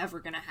it was ever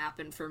gonna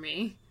happen for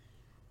me.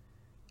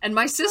 And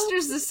my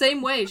sister's the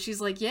same way. She's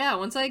like, yeah,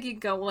 once I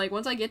get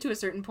to a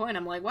certain point,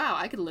 I'm like, wow,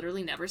 I could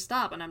literally never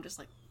stop. And I'm just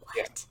like,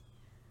 what?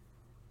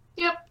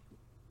 Yep.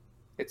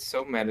 It's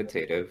so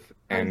meditative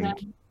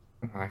and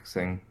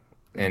relaxing.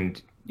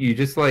 And you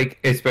just like,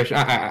 especially,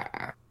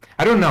 I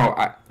don't know.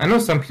 I know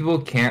some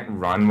people can't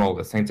run while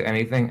listening to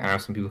anything. I know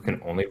some people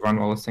can only run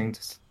while listening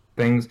to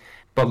things.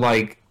 But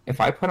like,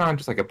 if I put on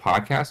just like a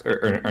podcast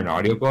or an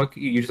audiobook,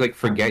 you just like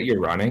forget you're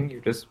running.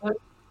 You're just,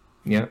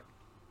 yeah.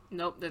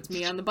 Nope, that's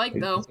me on the bike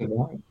though.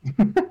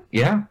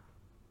 Yeah.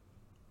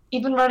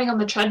 Even running on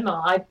the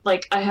treadmill,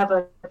 I have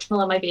a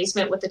treadmill in my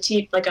basement with I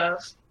think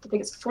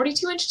it's a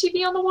 42-inch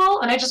TV on the wall,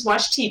 and I just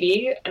watch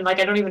TV, and like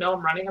I don't even know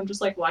I'm running. I'm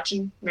just like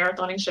watching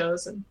marathoning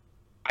shows. And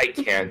I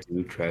can't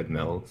do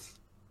treadmills.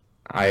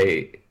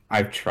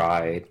 I've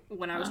tried.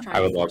 When I was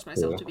trying to force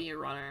myself to be a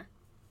runner,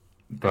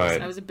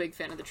 but I was a big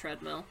fan of the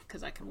treadmill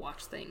because I could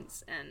watch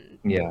things, and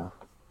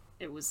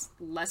it was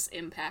less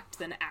impact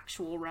than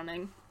actual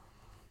running.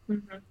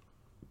 Mm-hmm.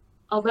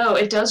 Although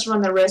it does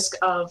run the risk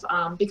of,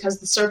 because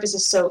the surface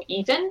is so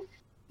even,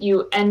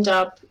 you end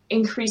up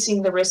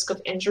increasing the risk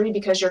of injury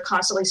because you're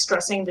constantly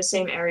stressing the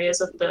same areas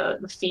of the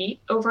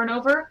feet over and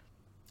over.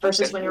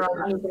 Versus when you're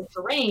on uneven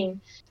terrain,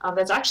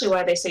 that's actually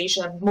why they say you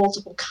should have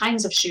multiple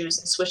kinds of shoes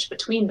and switch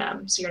between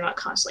them, so you're not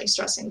constantly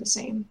stressing the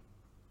same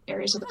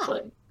areas of the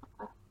foot.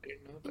 I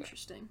didn't know that.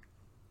 Interesting.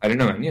 I didn't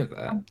know any of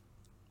that.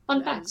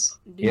 Fun facts.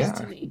 News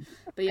to me.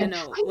 But yeah,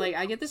 no, like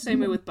I get the same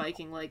way with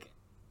biking, like.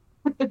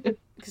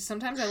 Because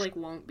sometimes I like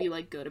won't be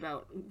like good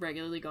about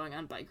regularly going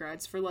on bike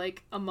rides for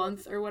like a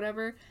month or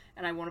whatever,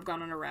 and I won't have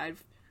gone on a ride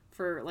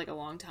for like a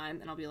long time,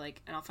 and I'll be like,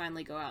 and I'll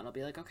finally go out and I'll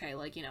be like, okay,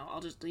 like, you know,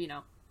 I'll just, you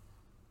know,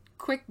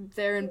 quick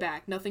there and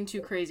back, nothing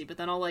too crazy, but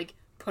then I'll like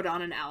put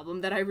on an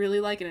album that I really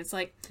like, and it's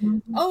like,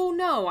 oh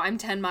no, I'm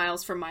 10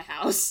 miles from my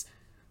house.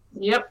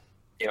 Yep.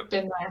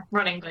 Been there,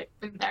 running, but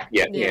been there.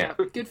 Yeah.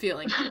 Good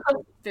feeling.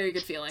 Very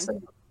good feeling.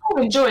 So,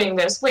 I'm enjoying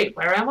this. Wait,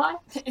 where am I?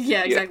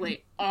 Yeah,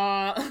 exactly.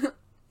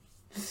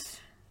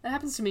 That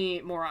happens to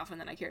me more often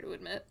than I care to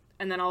admit.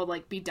 And then I'll,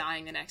 like, be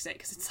dying the next day,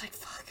 because it's like,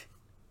 fuck.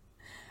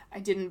 I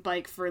didn't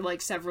bike for,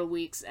 like, several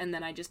weeks, and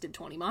then I just did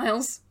 20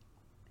 miles.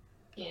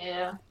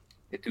 Yeah.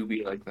 It do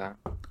be like that.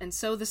 And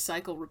so the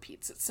cycle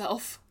repeats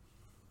itself.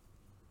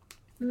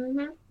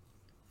 Mm-hmm.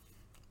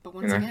 But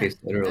once again,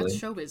 literally. that's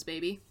showbiz,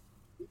 baby.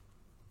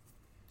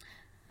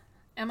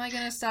 Am I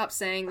gonna stop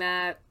saying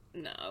that?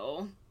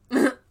 No.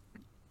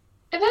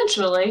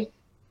 Eventually.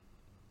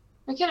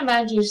 I can't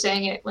imagine you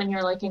saying it when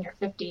you're, like, in your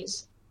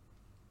 50s.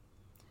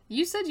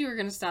 You said you were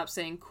gonna stop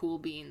saying cool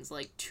beans,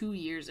 like, 2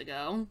 years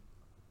ago.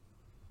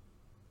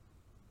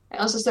 I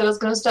also said I was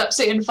gonna stop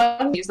saying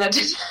funnies. That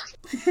didn't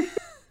happen.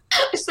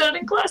 I said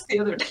it in class the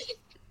other day.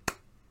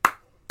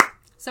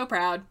 So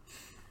proud.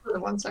 For the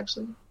one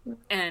section.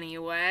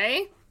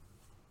 Anyway.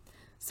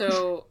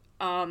 So,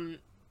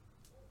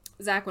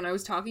 Zach, when I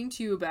was talking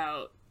to you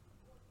about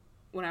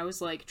when I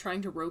was, like,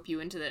 trying to rope you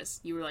into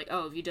this, you were like,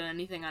 oh, have you done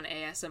anything on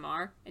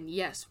ASMR? And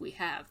yes, we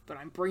have, but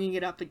I'm bringing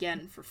it up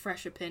again for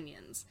fresh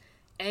opinions.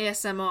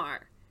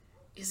 ASMR.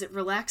 Is it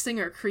relaxing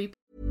or creepy?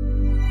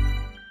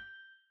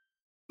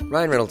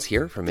 Ryan Reynolds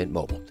here from Mint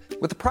Mobile.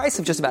 With the price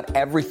of just about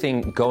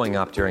everything going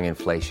up during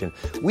inflation,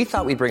 we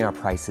thought we'd bring our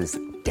prices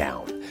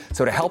down.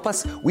 So to help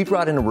us, we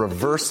brought in a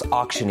reverse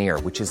auctioneer,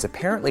 which is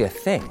apparently a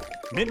thing.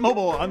 Mint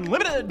Mobile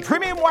Unlimited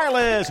Premium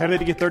Wireless. How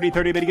to get 30,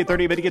 30, bit to get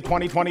 30, bit to get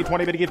 20, 20,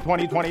 20, bit to get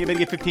 20, 20, bit to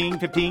get 15,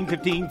 15,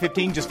 15,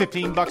 15, just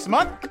 $15 a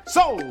month?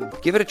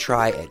 Sold! Give it a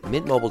try at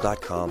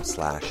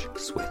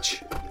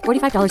mintmobile.com/switch.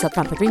 $45 up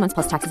front for 3 months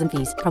plus taxes and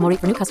fees. Promo rate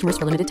for new customers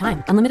for limited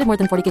time. Unlimited more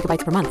than 40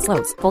 gigabytes per month.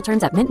 Slows full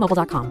terms at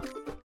mintmobile.com.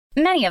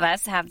 Many of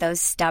us have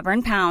those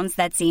stubborn pounds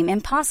that seem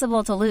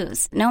impossible to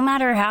lose, no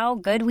matter how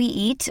good we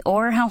eat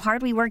or how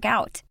hard we work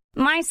out.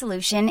 My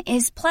solution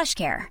is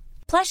PlushCare.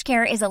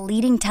 PlushCare is a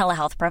leading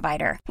telehealth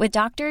provider with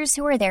doctors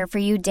who are there for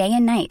you day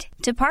and night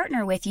to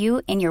partner with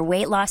you in your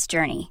weight loss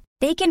journey.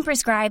 They can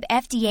prescribe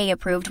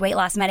FDA-approved weight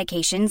loss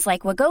medications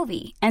like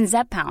Wegovy and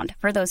Zepbound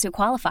for those who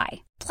qualify.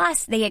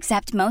 Plus, they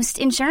accept most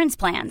insurance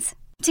plans.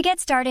 To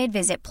get started,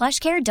 visit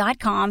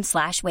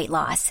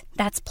plushcare.com/weightloss.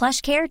 That's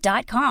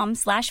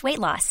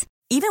plushcare.com/weightloss.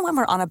 Even when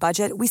we're on a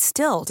budget, we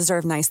still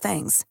deserve nice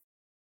things.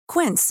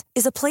 Quince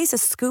is a place to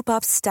scoop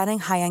up stunning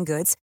high-end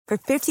goods for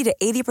 50 to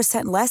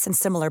 80% less than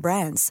similar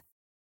brands.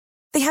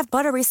 They have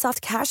buttery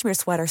soft cashmere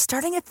sweaters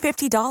starting at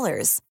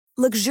 $50,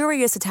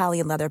 luxurious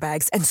Italian leather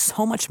bags, and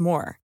so much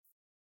more.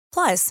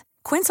 Plus,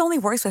 Quince only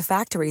works with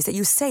factories that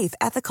use safe,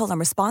 ethical, and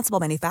responsible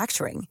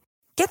manufacturing.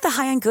 Get the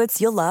high-end goods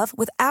you'll love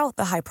without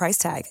the high price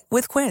tag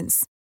with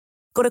Quince.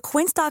 Go to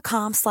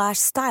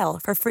quince.com/style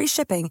for free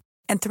shipping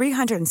and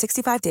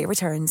 365-day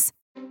returns.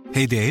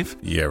 Hey, Dave.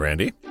 Yeah,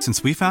 Randy.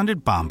 Since we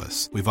founded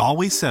Bombas, we've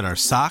always said our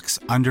socks,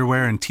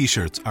 underwear, and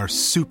T-shirts are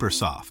super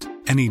soft.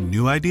 Any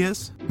new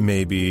ideas?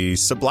 Maybe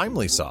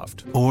sublimely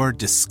soft. Or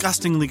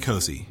disgustingly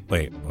cozy.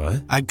 Wait,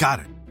 what? I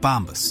got it.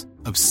 Bombas.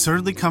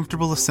 Absurdly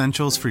comfortable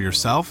essentials for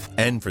yourself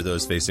and for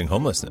those facing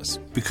homelessness.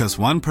 Because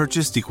one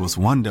purchased equals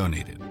one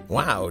donated.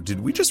 Wow,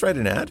 did we just write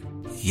an ad?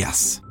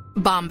 Yes.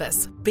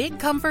 Bombas. Big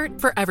comfort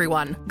for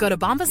everyone. Go to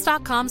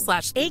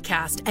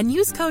bombas.com/ACAST and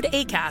use code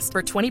ACAST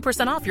for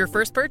 20% off your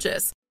first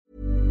purchase.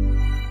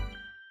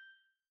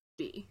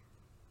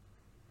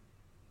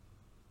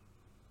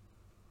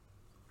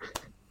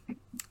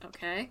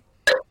 Okay.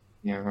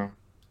 Yeah.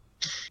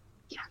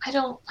 Yeah, I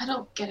don't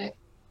get it.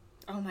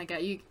 Oh my god,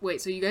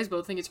 so you guys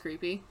both think it's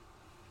creepy?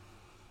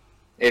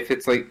 If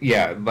it's like,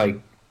 yeah, like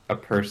a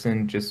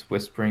person just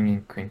whispering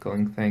and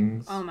crinkling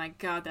things. Oh my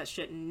god, that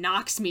shit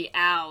knocks me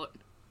out.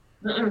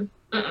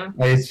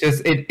 It's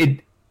just,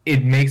 it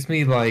makes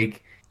me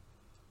like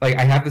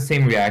I have the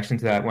same reaction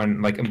to that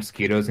when like a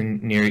mosquito's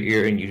near your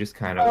ear and you just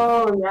kind of...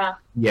 Oh, yeah.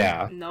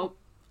 Yeah. Nope.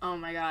 Oh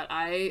my god,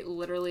 I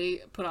literally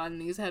put on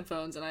these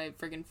headphones and I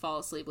friggin' fall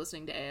asleep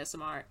listening to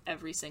ASMR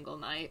every single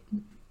night.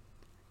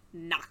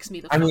 Knocks me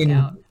the fuck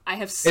out. I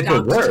have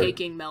stopped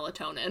taking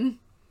melatonin.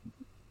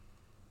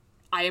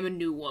 I am a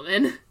new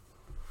woman.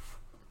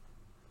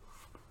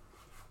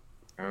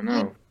 I don't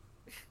know.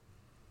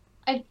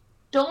 I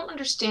don't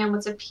understand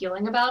what's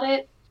appealing about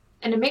it,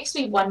 and it makes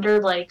me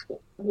wonder, like,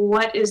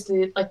 what is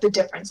the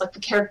difference, like the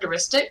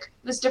characteristic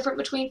that's different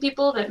between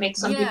people that makes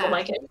some people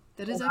like it.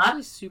 That is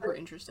actually super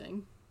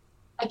interesting.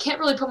 I can't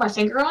really put my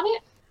finger on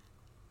it.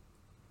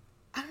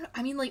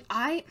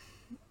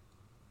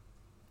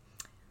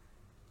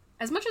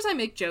 As much as I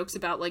make jokes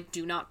about, like,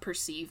 do not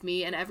perceive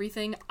me and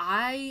everything,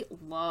 I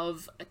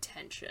love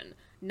attention.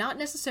 Not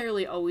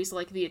necessarily always,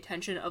 like, the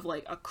attention of,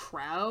 like, a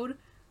crowd,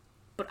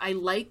 but I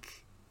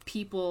like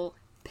people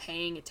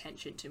paying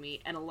attention to me.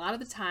 And a lot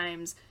of the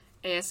times,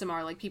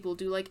 ASMR, like, people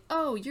do, like,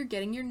 oh, you're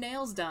getting your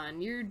nails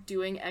done, you're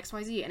doing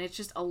XYZ, and it's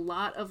just a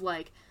lot of,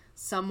 like,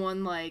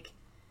 someone, like,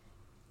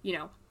 you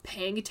know,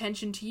 paying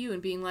attention to you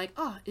and being like,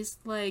 oh, is,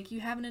 like,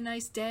 you having a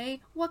nice day?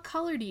 What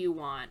color do you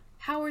want?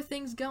 How are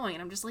things going?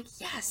 And I'm just like,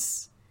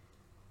 yes!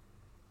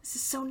 This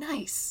is so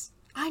nice.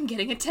 I'm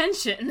getting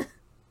attention.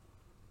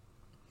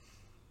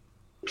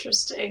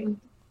 Interesting.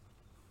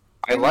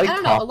 I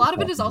don't know. A lot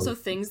of it is also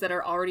things that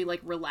are already like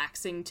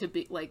relaxing to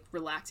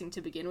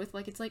begin with.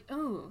 Like, it's like,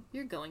 oh,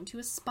 you're going to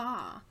a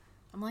spa.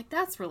 I'm like,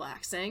 that's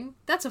relaxing.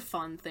 That's a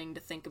fun thing to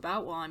think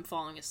about while I'm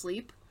falling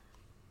asleep.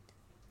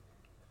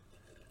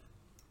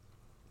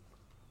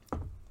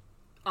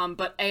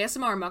 But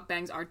ASMR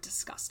mukbangs are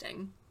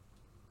disgusting.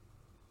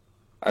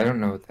 I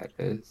don't know what that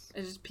is.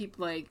 It's just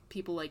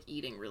people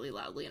eating really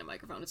loudly in a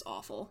microphone. It's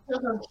awful.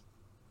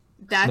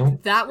 That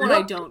one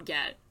I don't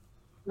get.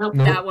 Nope.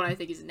 That one I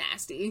think is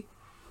nasty.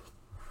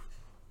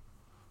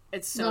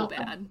 It's so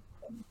bad.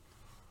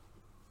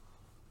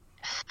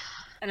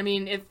 And I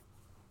mean, if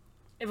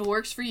it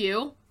works for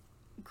you,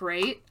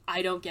 great.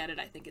 I don't get it.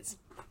 I think it's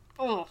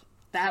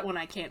that one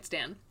I can't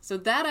stand. So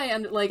that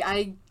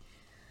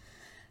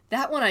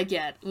that one I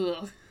get.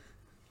 Ugh.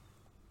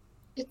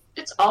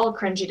 It's all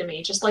cringy to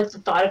me. Just like the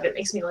thought of it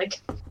makes me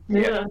like,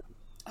 yeah.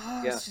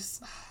 It's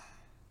just.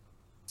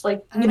 It's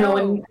like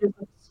when you put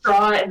the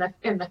straw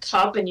in the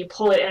cup and you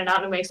pull it in and out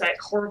and it makes that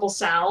horrible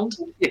sound.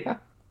 Yeah.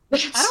 I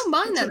don't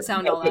mind that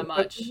sound all that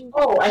much.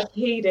 Oh, I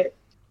hate it.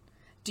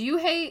 Do you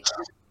hate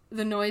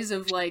the noise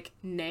of like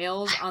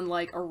nails on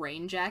like a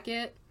rain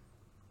jacket?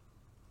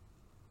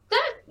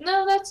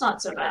 No, that's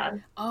not so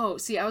bad. Oh,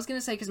 see, I was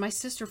gonna say, because my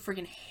sister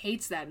freaking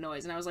hates that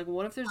noise, and I was like,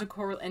 what if there's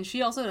a and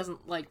she also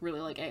doesn't like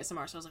really like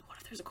ASMR, so I was like, what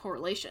if there's a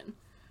correlation?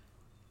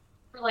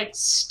 Or like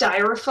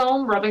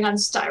styrofoam, rubbing on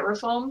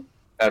styrofoam.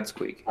 That's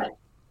squeaky.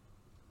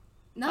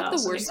 Not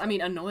the worst. I mean,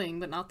 annoying,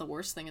 but not the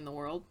worst thing in the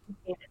world.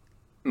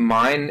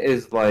 Mine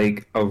is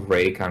like a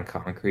rake on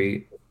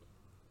concrete.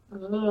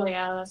 Oh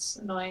yeah, that's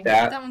annoying.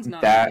 That one's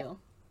not ideal.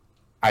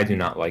 I do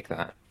not like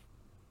that,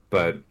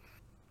 but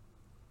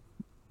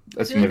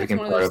I feel like it's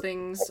one of those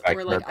things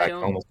where like I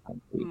don't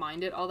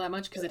mind it all that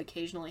much because it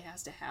occasionally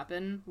has to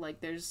happen.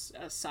 Like there's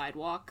a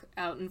sidewalk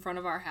out in front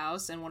of our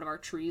house and one of our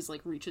trees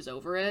like reaches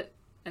over it,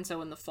 and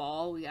so in the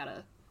fall we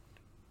gotta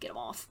get them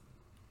off.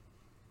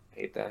 I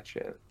hate that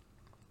shit.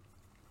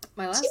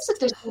 Seems like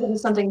there's going to be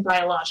something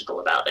biological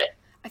about it.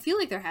 I feel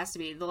like there has to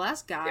be. The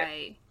last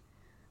guy,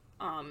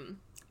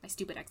 my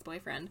stupid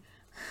ex-boyfriend,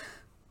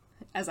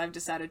 as I've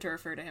decided to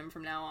refer to him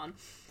from now on,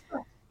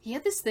 he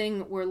had this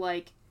thing where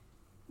like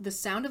the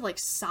sound of like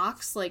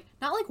socks, like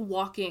not like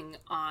walking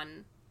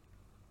on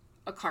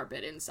a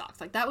carpet in socks,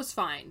 like that was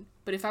fine,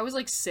 but if I was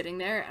like sitting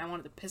there and I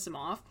wanted to piss him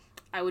off,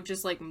 I would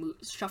just like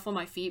shuffle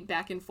my feet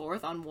back and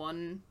forth on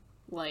one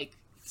like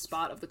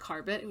spot of the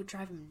carpet. It would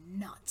drive him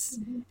nuts,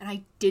 and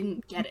I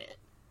didn't get it.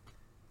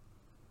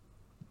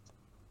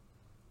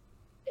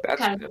 That's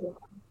kind of cool.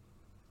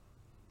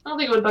 I don't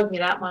think it would bug me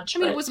that much. I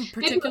mean, it wasn't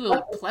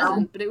particularly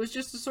pleasant, but it was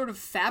just a sort of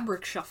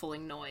fabric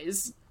shuffling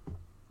noise.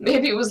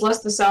 Maybe it was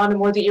less the sound and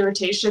more the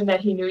irritation that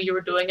he knew you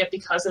were doing it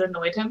because it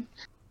annoyed him.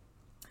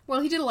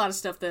 Well, he did a lot of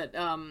stuff that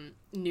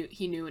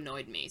he knew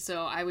annoyed me,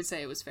 so I would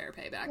say it was fair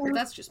payback, but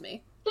that's just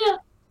me. Yeah.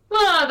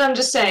 Well, I'm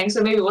just saying,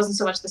 so maybe it wasn't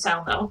so much the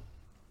sound, though.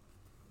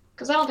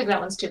 Because I don't think that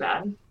one's too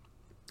bad.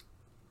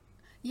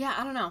 Yeah,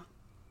 I don't know.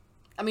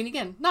 I mean,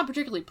 again, not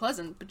particularly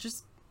pleasant, but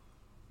just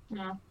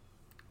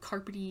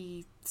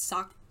carpety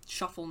sock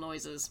shuffle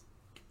noises.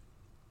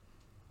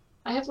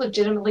 I have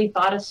legitimately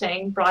bought a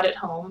thing, brought it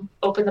home,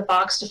 opened the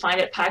box to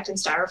find it packed in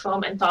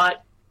styrofoam, and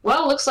thought,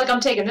 well, looks like I'm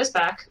taking this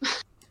back.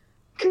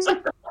 Because I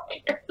don't want to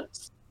hear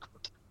this.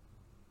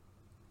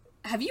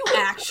 Have you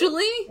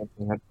actually?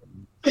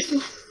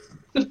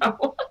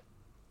 No.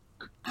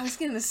 I was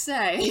gonna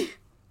say.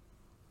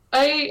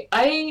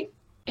 I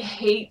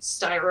hate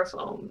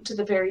styrofoam to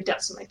the very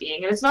depths of my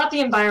being. And it's not the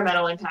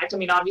environmental impact. I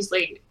mean,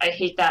 obviously, I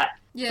hate that.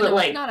 Yeah, but, no,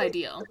 like, it's not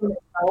ideal.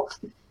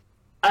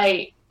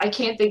 I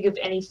can't think of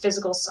any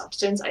physical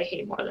substance I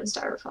hate more than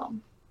styrofoam.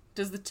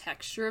 Does the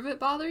texture of it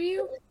bother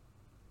you?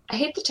 I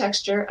hate the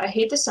texture. I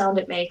hate the sound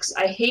it makes.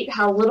 I hate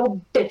how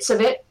little bits of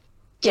it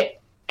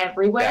get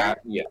everywhere.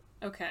 Yeah.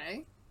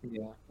 Okay.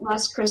 Yeah.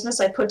 Last Christmas,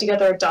 I put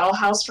together a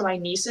dollhouse for my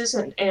nieces,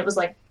 and it was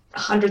like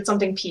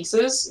 100-something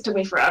pieces. It took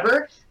me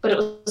forever, but it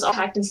was all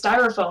packed in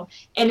styrofoam,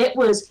 and it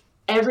was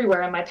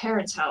everywhere in my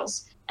parents'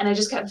 house. And I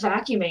just kept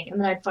vacuuming, and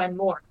then I'd find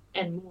more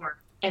and more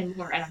and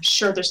more, and I'm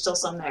sure there's still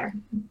some there.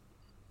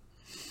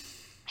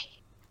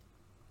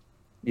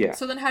 Yeah.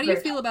 So then how do you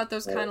feel about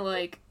those kind of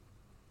like...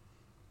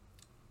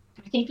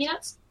 Picking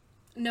peanuts?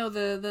 No,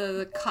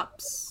 the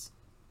cups.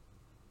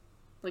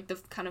 Like the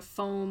kind of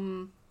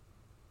foam...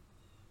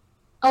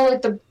 Oh,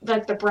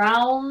 like the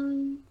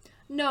brown...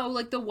 No,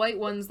 like the white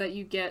ones that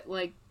you get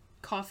like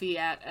coffee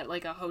at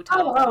like a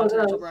hotel for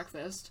continental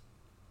breakfast.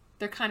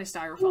 They're kind of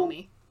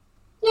styrofoamy.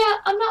 Yeah,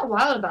 I'm not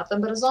wild about them,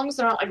 but as long as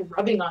they're not like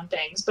rubbing on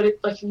things. But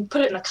like if you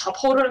put it in a cup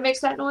holder, it makes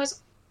that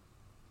noise.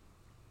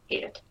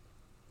 Hate it.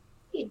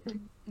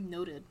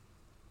 Noted.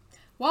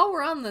 While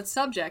we're on the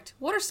subject,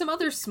 what are some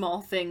other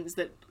small things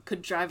that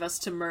could drive us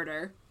to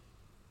murder?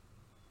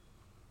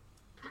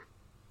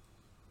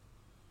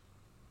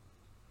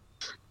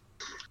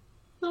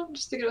 I'm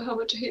just thinking of how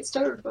much I hate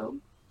styrofoam.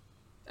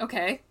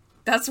 Okay,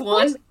 that's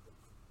one.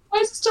 Why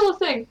is it still a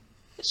thing?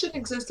 It shouldn't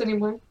exist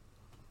anymore.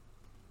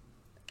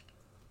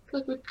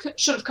 Like we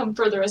should have come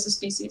further as a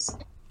species.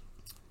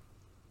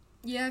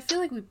 Yeah, I feel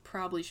like we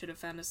probably should have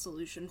found a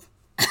solution.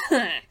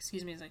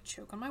 Excuse me as I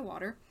choke on my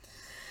water.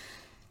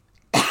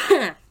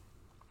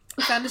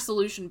 We found a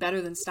solution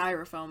better than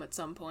styrofoam at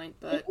some point,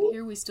 but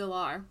here we still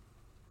are.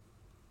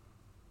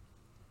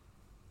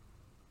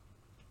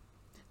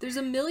 There's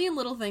a million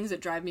little things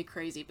that drive me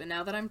crazy, but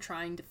now that I'm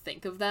trying to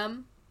think of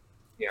them,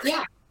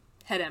 yeah.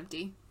 Head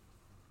empty.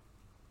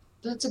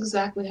 That's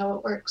exactly how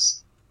it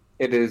works.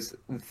 It is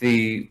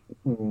the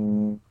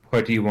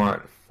what do you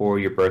want for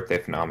your birthday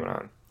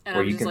phenomenon? And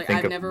I'm just like,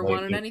 I've never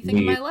wanted anything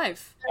in my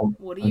life.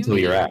 What do you mean?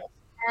 You're at.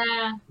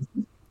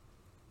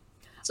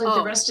 It's like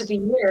the rest of the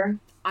year.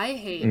 I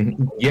hate.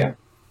 Yeah.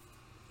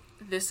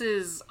 This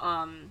is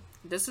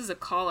a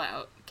call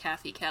out,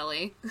 Kathy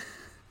Kelly.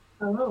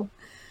 Oh.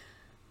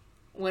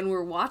 When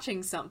we're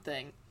watching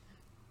something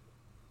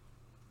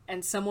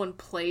and someone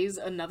plays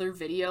another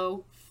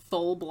video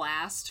full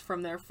blast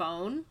from their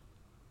phone,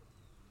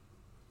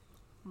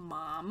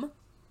 Mom,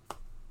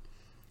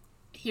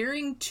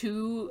 hearing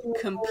two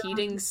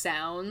competing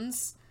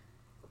sounds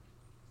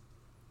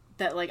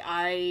that, like,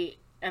 I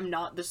am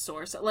not the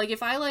source. Like,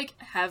 if I, like,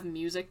 have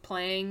music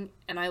playing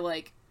and I,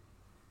 like,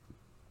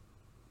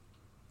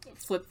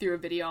 flip through a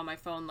video on my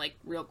phone, like,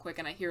 real quick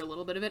and I hear a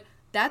little bit of it,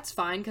 that's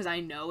fine because I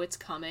know it's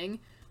coming.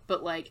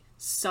 But, like,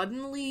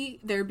 suddenly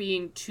there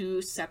being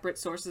two separate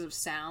sources of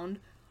sound,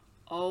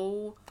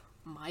 oh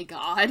my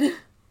god.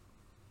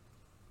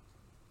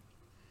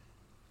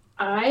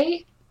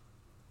 I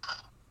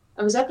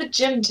was at the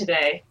gym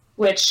today,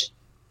 which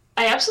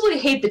I absolutely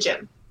hate the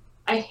gym.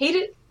 I hate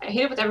it. I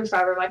hate it with every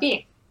fiber of my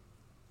being.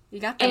 You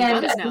got them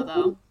guns now,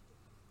 though.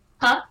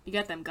 Huh? You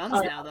got them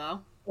guns now, though.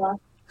 Yeah.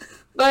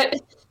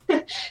 But,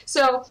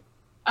 so,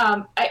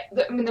 I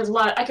mean, there's a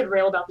lot, I could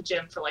rail about the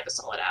gym for like a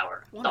solid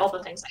hour. Wonderful. All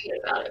the things I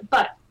hate about it.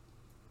 But,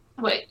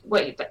 what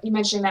you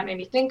mentioned that made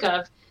me think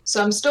of,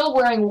 so I'm still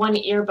wearing one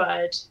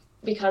earbud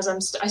because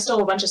I still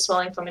have a bunch of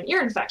swelling from an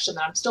ear infection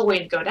that I'm still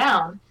waiting to go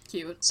down.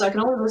 Cute. So I can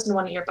only listen to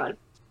one earbud.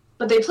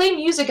 But they play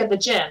music at the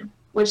gym,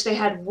 which they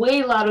had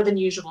way louder than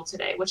usual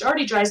today, which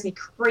already drives me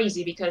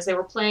crazy because they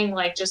were playing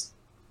like just,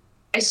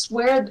 I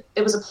swear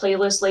it was a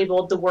playlist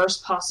labeled the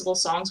worst possible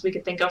songs we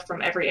could think of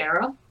from every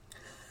era.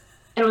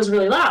 And it was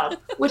really loud,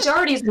 which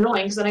already is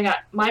annoying because then I got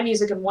my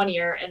music in one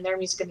ear and their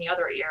music in the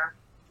other ear.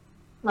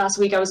 Last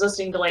week I was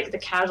listening to like The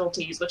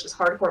Casualties, which is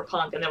hardcore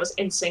punk, and there was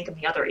NSYNC in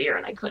the other ear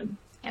and I couldn't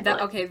handle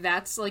it. Okay,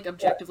 that's like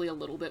objectively a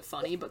little bit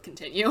funny, but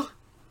continue.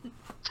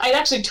 I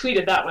actually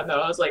tweeted that one, though.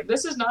 I was like,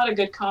 this is not a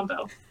good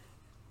combo.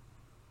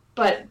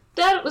 But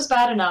that was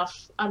bad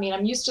enough. I mean,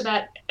 I'm used to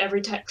that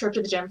every trip to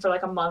the gym for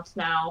like a month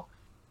now,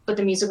 but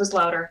the music was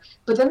louder.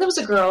 But then there was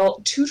a girl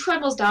 2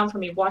 treadmills down from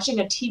me watching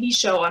a TV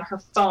show on her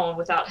phone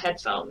without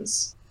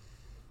headphones.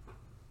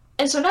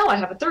 And so now I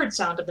have a third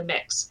sound in the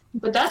mix.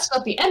 But that's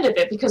not the end of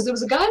it, because there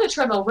was a guy on a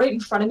treadmill right in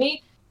front of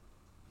me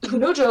who,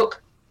 no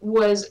joke,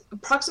 was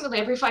approximately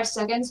every 5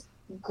 seconds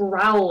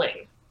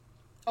growling.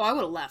 Oh, I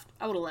would have left.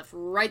 I would have left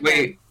right there.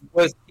 Wait,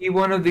 was he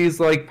one of these,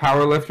 like,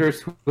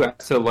 powerlifters who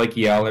has to, like,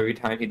 yell every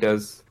time he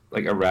does,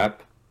 like, a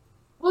rep?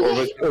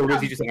 Well, or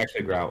was he just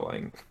actually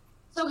growling?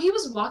 So he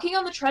was walking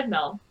on the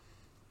treadmill.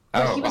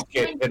 Oh,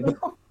 okay.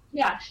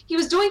 He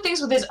was doing things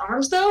with his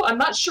arms, though. I'm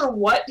not sure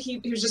what. He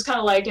was just kind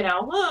of like,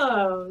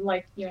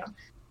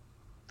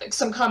 like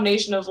some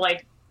combination of,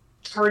 like,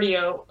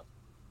 cardio.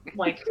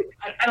 Like,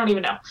 I don't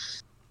even know.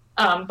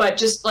 But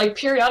just, like,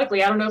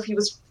 periodically, I don't know if he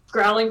was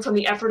growling from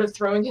the effort of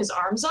throwing his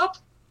arms up,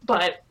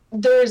 but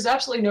there is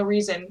absolutely no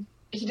reason.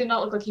 He did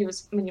not look like he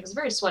was, I mean, he was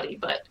very sweaty,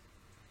 but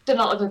did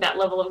not look like that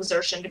level of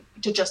exertion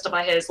to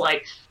justify his,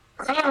 like,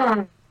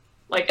 yeah,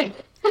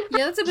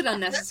 that's a bit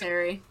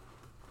unnecessary.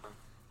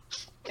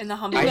 In the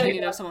humble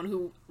opinion of someone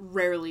who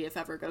rarely, if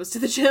ever, goes to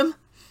the gym.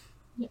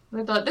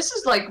 I thought, this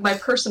is, like, my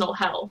personal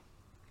hell.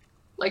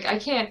 Like, I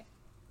can't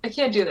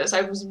do this.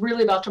 I was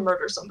really about to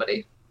murder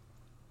somebody.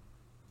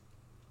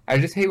 I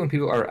just hate when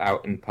people are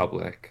out in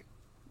public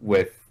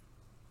with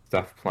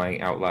stuff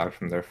playing out loud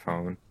from their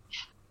phone.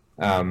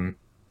 I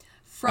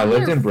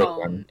lived in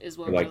Brooklyn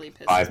for like really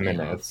 5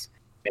 minutes,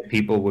 and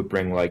people would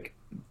bring like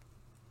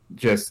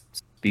just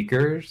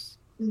speakers,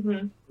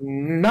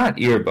 not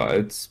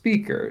earbuds,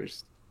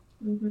 speakers.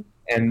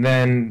 And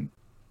then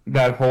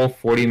that whole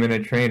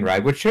 40-minute train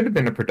ride, which should have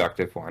been a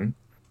productive one,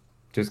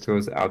 just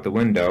goes out the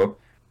window.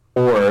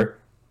 Or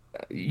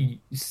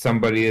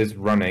somebody is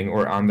running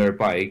or on their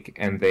bike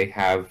and they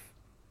have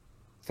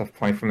stuff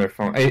playing from their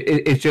phone.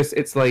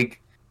 It's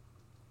like,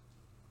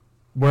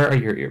 where are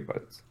your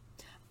earbuds?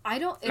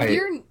 If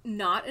you're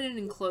not in an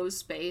enclosed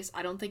space,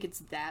 I don't think it's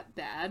that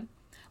bad.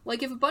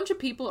 Like, if a bunch of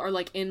people are,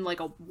 like, in, like,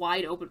 a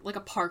wide open, like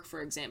a park,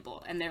 for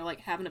example, and they're,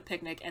 like, having a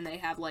picnic and they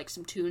have, like,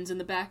 some tunes in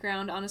the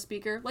background on a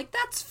speaker, like,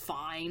 that's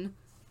fine.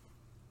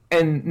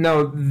 And,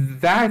 no,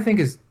 that I think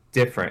is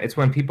different. It's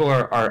when people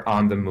are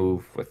on the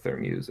move with their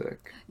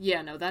music.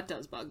 Yeah, no, that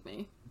does bug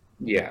me.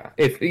 Yeah.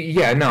 If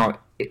you're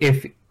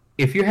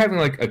having,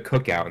 like, a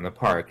cookout in the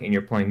park and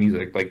you're playing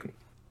music, like,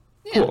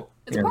 cool.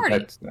 It's a party.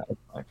 That's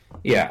fine.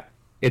 Yeah.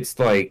 It's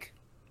like,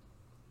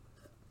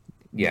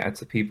 it's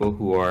the people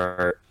who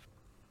are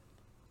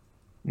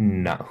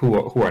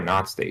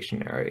not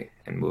stationary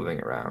and moving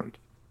around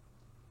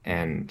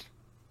and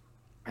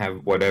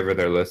have whatever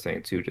they're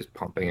listening to just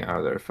pumping out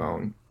of their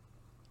phone.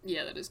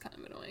 Yeah, that is kind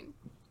of annoying.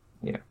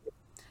 Yeah.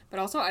 But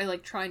also, I,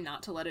 like, try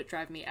not to let it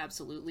drive me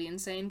absolutely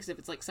insane, because if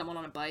it's, like, someone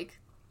on a bike,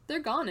 they're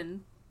gone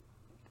in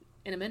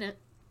a minute.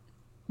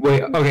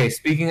 Wait, okay,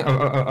 speaking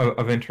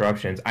of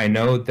interruptions, I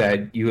know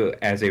that you,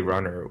 as a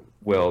runner,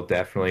 will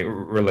definitely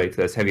relate to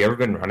this. Have you ever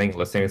been running,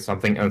 listening to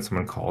something, and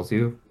someone calls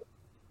you?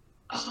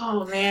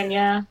 Oh man,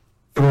 yeah.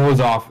 Throws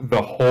off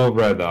the whole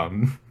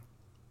rhythm.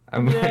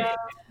 I'm like,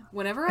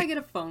 whenever I get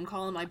a phone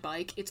call on my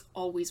bike, it's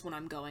always when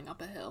I'm going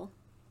up a hill.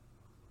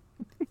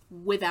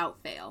 Without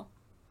fail.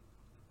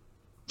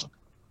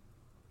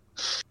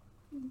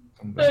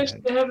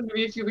 It happened to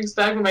me a few weeks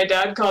back when my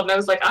dad called and I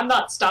was like, I'm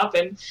not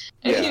stopping.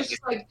 And he was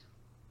just like,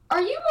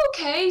 are you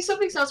okay?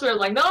 Something sounds weird. I'm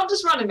like, no, I'm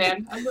just running,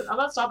 man. I'm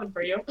not stopping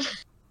for you.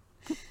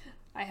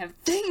 I have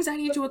things I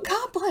need to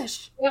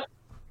accomplish. Yep.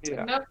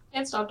 Yeah. Nope,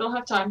 can't stop. Don't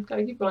have time.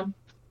 Gotta keep going.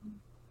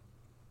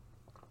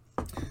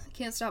 I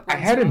can't stop. I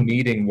had a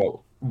meeting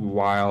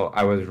while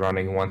I was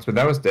running once, but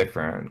that was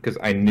different because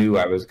I knew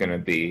I was going to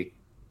be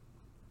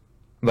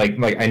like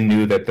I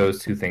knew that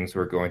those two things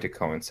were going to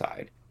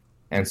coincide.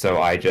 And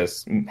so I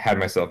just had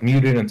myself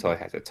muted until I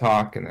had to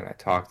talk, and then I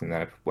talked, and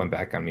then I went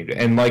back on mute.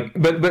 And like,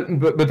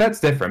 but that's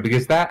different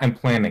because that I'm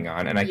planning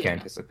on, and I can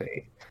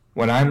anticipate.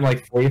 When I'm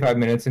like 45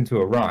 minutes into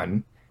a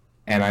run,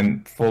 and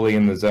I'm fully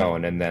in the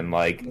zone, and then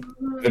like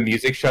the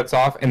music shuts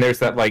off, and there's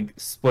that like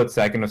split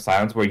second of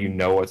silence where you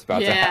know what's about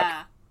to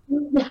happen.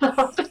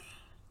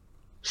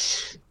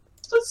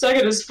 Split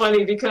second is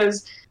funny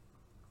because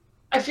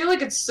I feel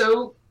like it's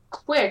so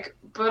quick,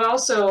 but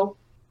also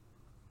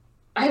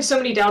I have so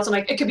many doubts. I'm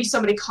like, it could be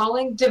somebody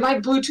calling. Did my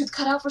Bluetooth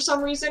cut out for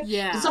some reason?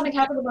 Yeah. Did something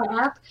happen to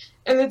my app?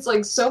 And it's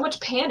like so much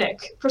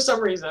panic for some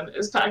reason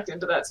is packed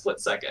into that split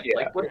second. Yeah,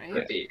 like, what could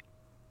it be?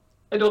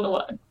 I don't know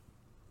why.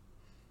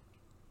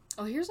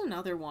 Oh, here's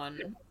another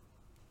one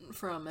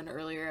from an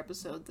earlier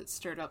episode that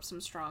stirred up some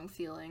strong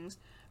feelings.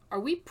 Are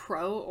we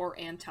pro or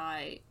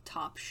anti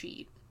top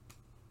sheet?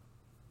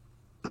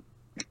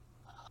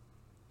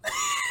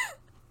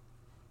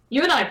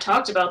 You and I have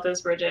talked about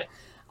this, Bridget.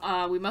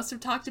 We must have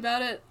talked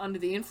about it under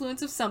the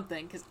influence of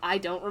something, because I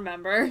don't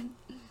remember.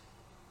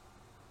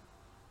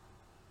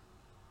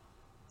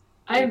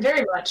 I am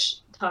very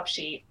much top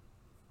sheet,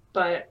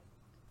 but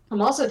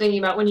I'm also thinking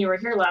about when you were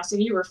here last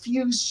and you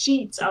refused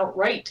sheets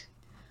outright.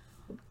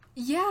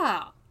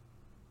 Yeah.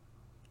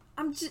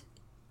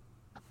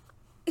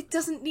 It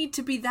doesn't need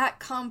to be that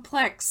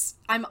complex.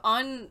 I'm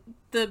on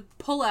the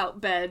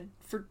pull-out bed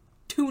for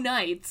 2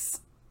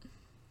 nights.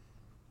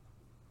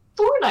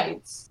 4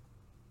 nights.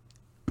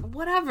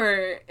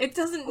 Whatever. It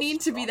doesn't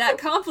need to be that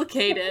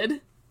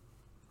complicated.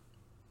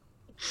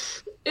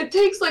 It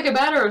takes like a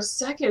matter of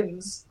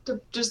seconds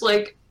to just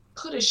like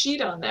put a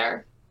sheet on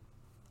there.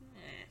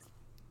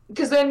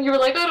 Because then you were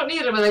like, I don't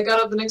need it, and I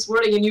got up the next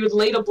morning and you had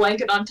laid a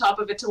blanket on top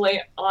of it to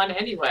lay on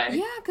anyway.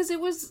 Yeah, because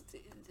it was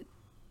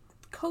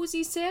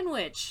cozy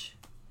sandwich.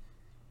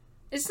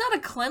 It's not a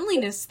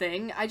cleanliness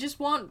thing. I just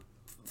want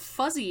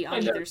fuzzy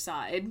on either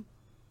side.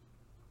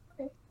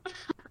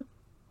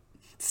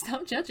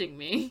 Stop judging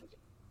me.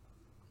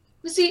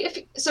 See,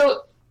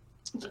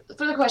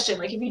 for the question,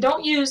 like, if you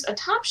don't use a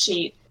top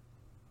sheet,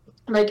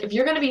 like, if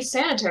you're going to be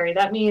sanitary,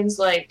 that means,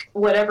 like,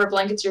 whatever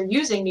blankets you're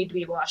using need to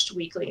be washed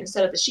weekly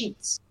instead of the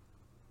sheets.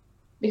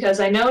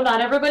 Because I know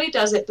not everybody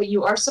does it, but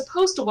you are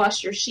supposed to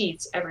wash your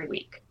sheets every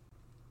week.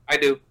 I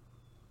do.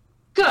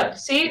 Good.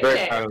 See?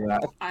 Very proud of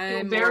that.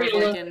 I'm more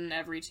like in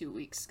every 2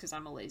 weeks because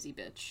I'm a lazy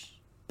bitch.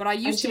 But I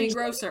used to be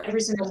grosser.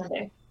 Every single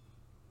Monday.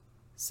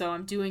 So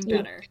I'm doing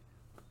better.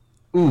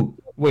 Ooh,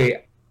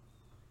 wait.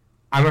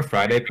 I'm a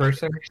Friday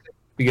person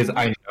because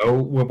I know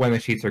when the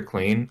sheets are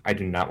clean, I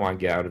do not want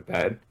to get out of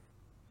bed.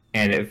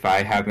 And if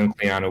I have them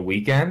clean on a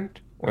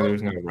weekend where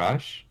there's no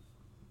rush,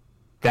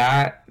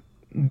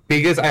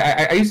 because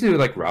I used to do it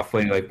like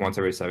roughly like once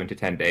every 7 to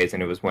 10 days,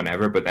 and it was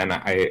whenever. But then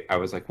I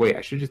was like, wait,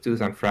 I should just do this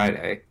on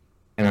Friday,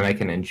 and then I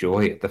can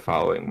enjoy it the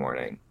following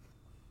morning.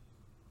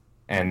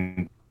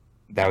 And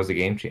that was a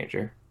game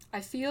changer.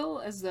 I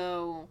feel as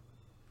though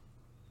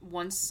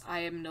once I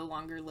am no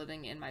longer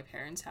living in my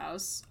parents'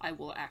 house, I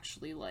will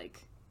actually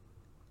like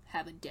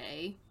have a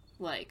day,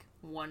 like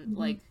one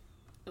like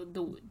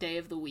the day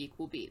of the week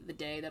will be the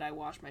day that I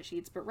wash my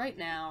sheets. But right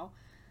now,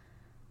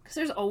 because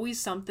there's always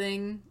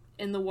something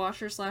in the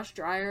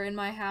washer/dryer in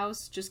my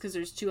house, just because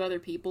there's 2 other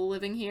people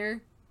living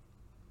here.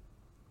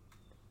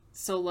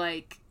 So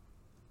like,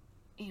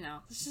 you know,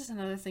 it's just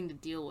another thing to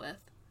deal with.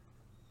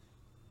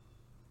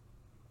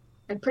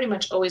 I pretty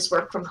much always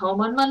work from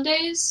home on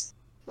Mondays,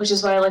 which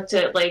is why I like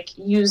to like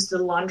use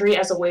the laundry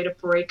as a way to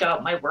break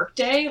out my work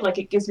day. Like,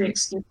 it gives me an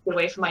excuse to get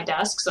away from my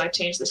desk, so I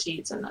change the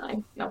sheets and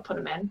then I put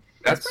them in.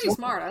 That's pretty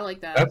smart. I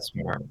like that. That's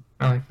smart.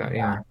 I like that.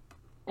 Yeah.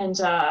 And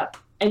I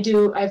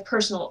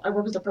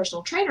work with a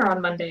personal trainer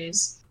on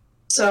Mondays,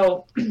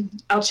 so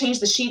I'll change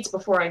the sheets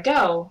before I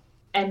go,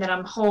 and then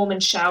I'm home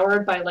and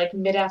showered by like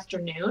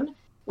mid-afternoon,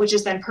 which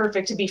is then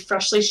perfect to be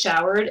freshly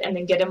showered and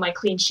then get in my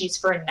clean sheets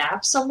for a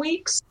nap some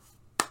weeks.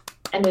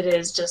 And it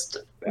is just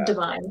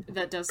divine.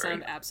 That does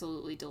sound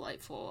absolutely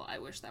delightful. I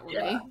wish that were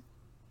me.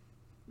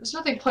 There's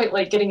nothing quite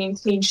like getting in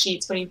clean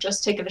sheets when you've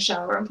just taken a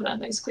shower and put on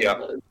nice clean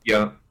clothes.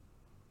 Yeah,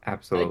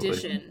 absolutely.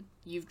 Addition,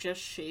 you've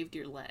just shaved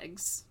your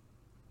legs.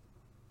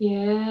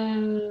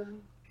 Yeah.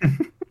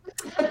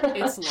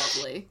 It's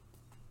lovely.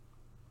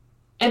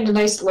 And a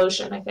nice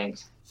lotion, I think.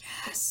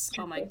 Yes.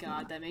 Oh my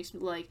god, that makes me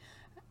like.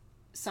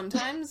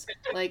 Sometimes,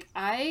 like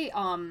I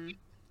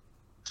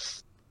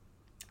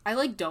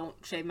like don't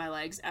shave my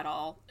legs at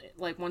all.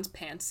 Like once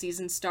pants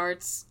season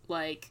starts,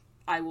 like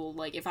I will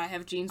like if I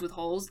have jeans with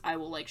holes, I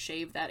will like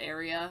shave that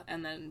area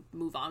and then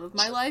move on with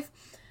my life.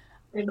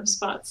 Random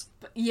spots.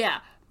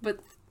 But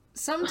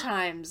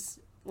sometimes,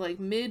 like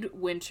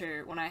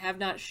mid-winter, when I have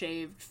not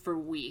shaved for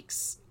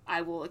weeks,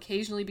 I will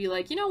occasionally be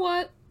like, you know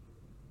what?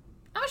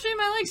 I'll shave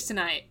my legs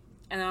tonight.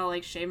 And I'll,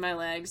 like, shave my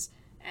legs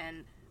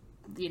and,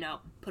 you know,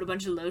 put a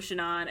bunch of lotion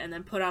on and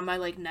then put on my,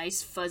 like,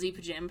 nice fuzzy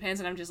pajama pants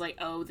and I'm just like,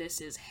 oh, this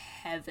is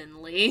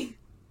heavenly.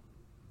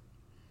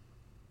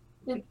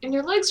 And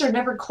your legs are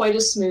never quite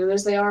as smooth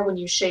as they are when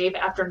you shave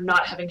after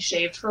not having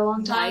shaved for a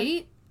long time.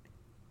 Right?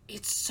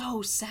 It's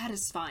so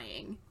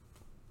satisfying.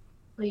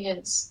 It really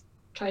is.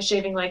 Try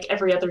shaving, like,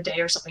 every other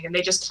day or something, and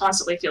they just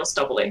constantly feel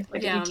stubbly.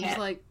 Like, yeah, you I'm can't. just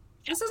like,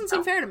 this doesn't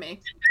seem fair to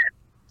me.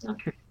 No.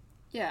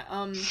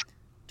 Yeah,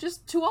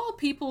 just to all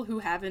people who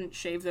haven't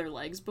shaved their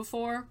legs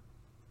before,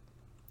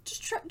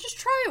 just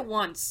try it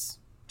once.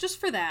 Just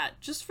for that.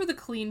 Just for the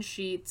clean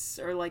sheets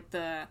or, like,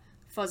 the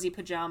fuzzy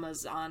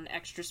pajamas on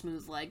extra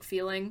smooth leg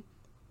feeling.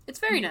 It's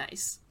very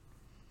nice.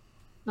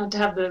 Not to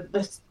have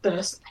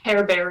the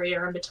hair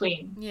barrier in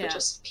between. Yeah. But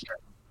just pure,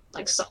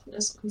 like,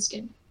 softness on the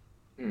skin.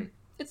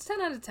 It's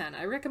 10 out of 10.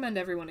 I recommend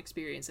everyone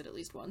experience it at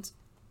least once.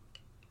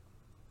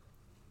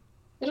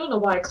 I don't know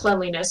why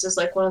cleanliness is,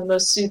 like, one of the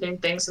most soothing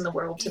things in the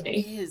world to me.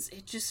 It is.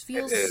 It just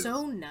feels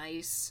so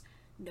nice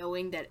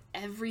knowing that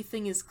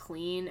everything is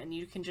clean and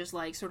you can just,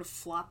 like, sort of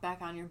flop back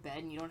on your bed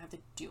and you don't have to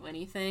do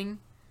anything.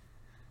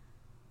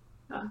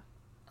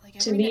 Like,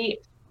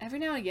 every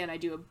now and again I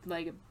do,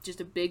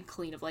 just a big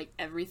clean of, like,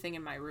 everything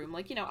in my room.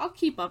 Like, you know, I'll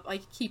keep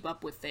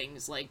up with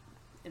things, like,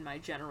 in my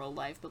general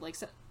life, but, like,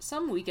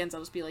 some weekends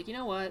I'll just be like, you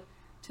know what?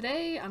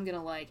 Today I'm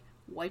gonna, like,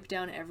 wipe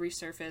down every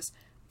surface,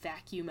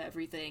 vacuum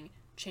everything,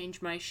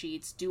 change my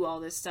sheets, do all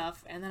this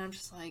stuff, and then I'm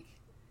just like,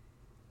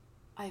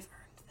 I've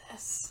earned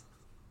this.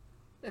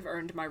 I've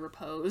earned my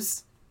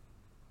repose.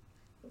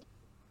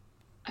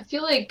 I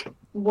feel like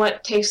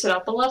what takes it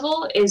up a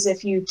level is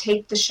if you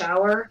take the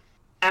shower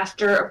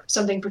after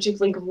something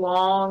particularly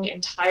long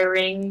and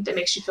tiring that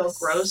makes you feel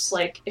gross,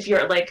 like if you're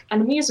at, like, an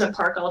amusement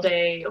park all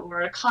day,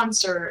 or a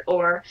concert,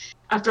 or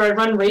after I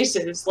run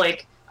races,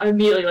 like, I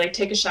immediately, like,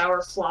 take a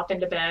shower, flop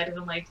into bed, and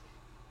I'm like,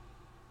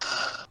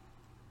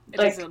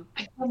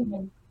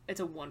 it's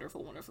a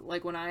wonderful, wonderful,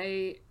 like, when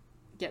I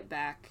get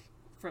back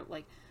from,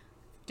 like,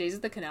 days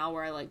at the canal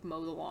where I, like,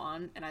 mow the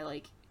lawn, and I,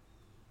 like,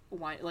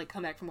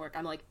 come back from work,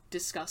 I'm, like,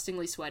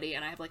 disgustingly sweaty,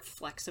 and I have, like,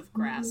 flecks of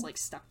grass, like,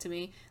 stuck to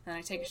me, and then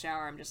I take a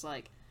shower, I'm just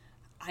like,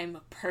 I'm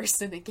a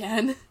person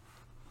again.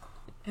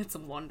 It's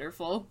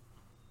wonderful.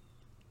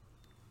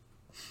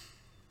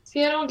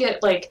 See, I don't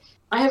get, like,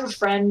 I have a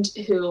friend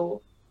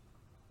who,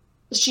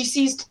 she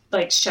sees,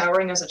 like,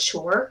 showering as a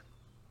chore,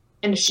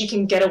 and if she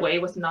can get away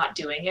with not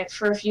doing it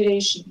for a few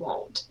days, she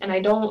won't. And I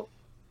don't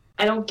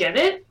get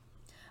it.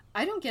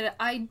 I don't get it.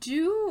 I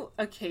do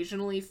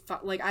occasionally,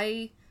 like,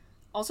 I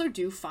also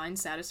do find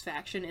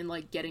satisfaction in,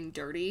 like, getting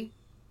dirty.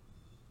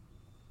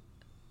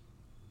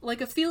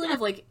 Like, a feeling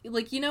of, like,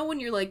 you know when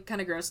you're, like,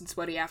 kind of gross and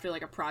sweaty after,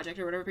 like, a project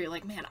or whatever, but you're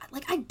like, man,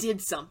 I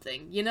did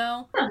something, you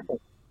know?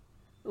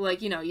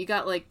 Like, you know, you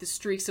got, like, the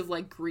streaks of,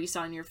 like, grease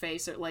on your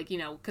face, or, like, you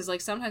know, because,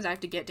 like, sometimes I have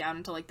to get down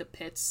into, like, the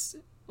pits,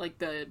 like,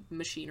 the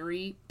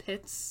machinery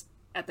pits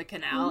at the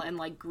canal and,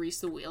 like, grease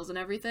the wheels and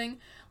everything,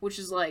 which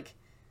is, like,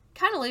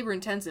 kind of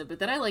labor-intensive, but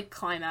then I, like,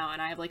 climb out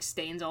and I have, like,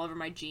 stains all over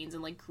my jeans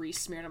and, like, grease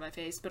smeared on my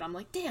face, but I'm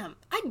like, damn,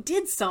 I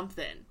did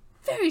something!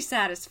 Very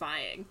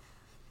satisfying.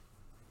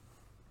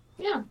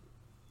 Yeah.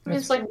 I mean,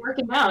 it's like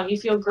working out. You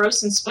feel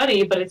gross and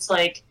sweaty, but it's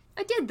like,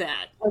 I did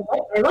that.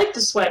 I like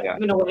the sweat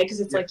in a way, because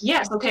it's like,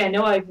 yes, okay, I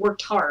know I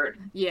worked hard.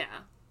 Yeah.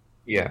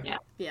 Yeah.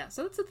 Yeah,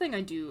 so that's the thing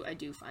I do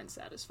find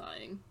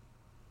satisfying.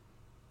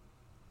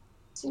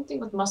 Same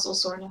thing with muscle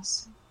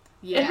soreness.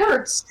 Yeah. It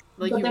hurts.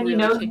 Like, but you then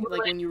really you know,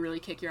 like when you really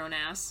kick your own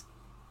ass.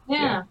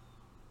 Yeah.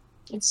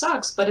 It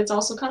sucks, but it's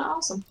also kind of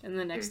awesome. And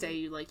the next day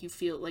you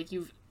feel like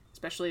you've,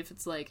 especially if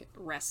it's like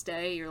rest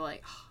day, you're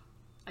like, oh,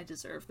 I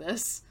deserve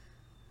this.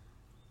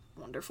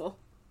 Wonderful.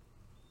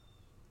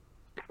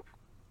 God,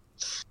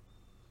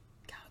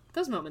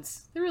 those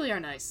moments, they really are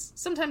nice.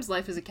 Sometimes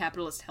life is a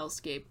capitalist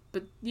hellscape,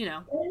 but, you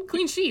know,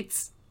 clean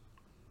sheets.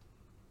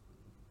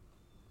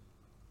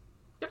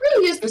 It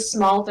really is the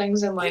small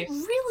things in life. It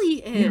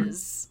really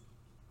is.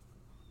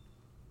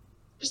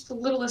 Just the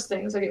littlest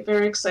things I get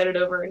very excited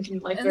over and can,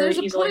 like, and very there's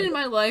a easily... point in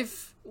my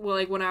life,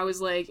 like, when I was,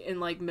 like,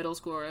 in, like, middle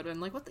school, and,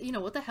 like, what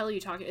the hell are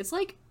you talking... It's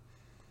like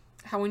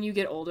how when you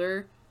get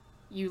older,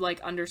 you,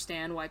 like,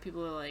 understand why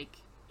people are, like,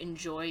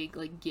 enjoy,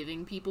 like,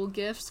 giving people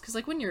gifts. Because,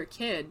 like, when you're a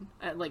kid,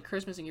 at, like,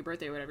 Christmas and your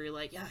birthday or whatever, you're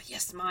like, yeah,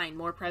 yes, mine,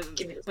 more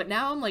presents. But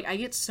now I'm, like, I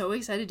get so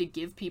excited to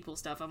give people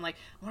stuff. I'm like,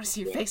 I want to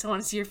see your face, I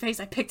want to see your face,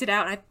 I picked it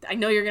out, I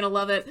know you're gonna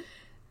love it.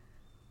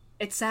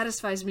 It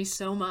satisfies me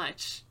so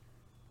much.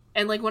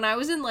 And, like, when I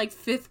was in, like,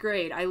 5th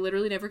grade, I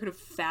literally never could have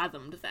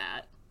fathomed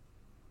that.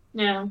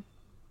 Yeah.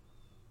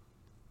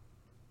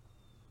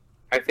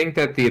 I think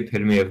that the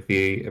epitome of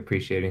the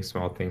appreciating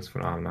small things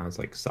phenomenon is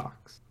like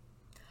socks.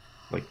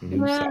 Like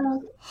new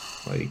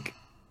socks. Like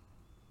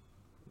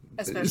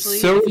especially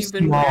so if you've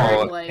been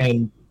wearing like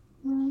and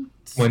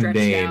stretched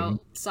mundane. out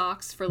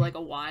socks for like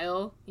a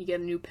while. You get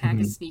a new pack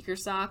of sneaker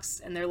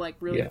socks and they're like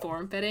really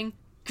form fitting.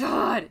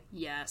 God,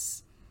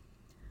 yes.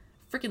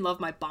 Freaking love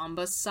my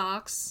Bombas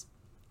socks.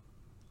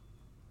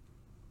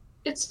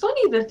 It's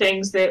funny the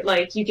things that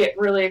like you get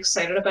really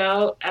excited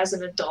about as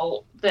an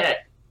adult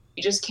that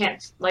you just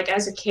can't, like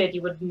as a kid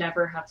you would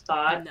never have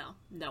thought.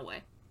 No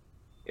way.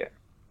 Yeah.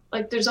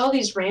 Like there's all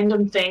these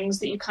random things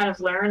that you kind of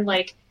learn.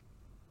 Like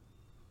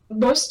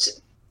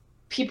most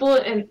people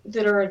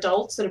that are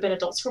adults that have been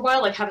adults for a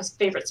while like have a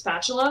favorite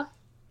spatula,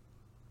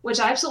 which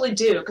I absolutely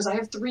do because I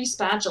have 3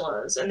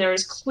 spatulas and there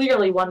is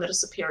clearly one that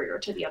is superior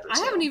to the other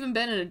 2. I haven't even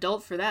been an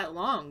adult for that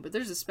long, but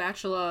there's a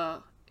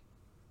spatula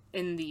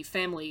in the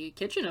family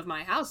kitchen of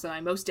my house that I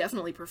most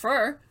definitely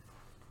prefer.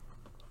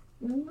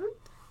 Mm-hmm.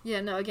 Yeah,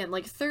 no, again,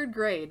 like 3rd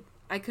grade,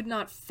 I could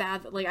not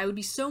fathom, like I would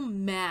be so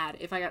mad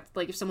if I got,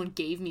 like if someone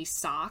gave me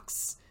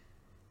socks.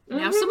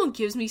 Now if someone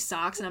gives me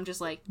socks and I'm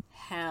just like,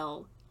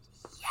 hell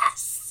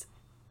yes!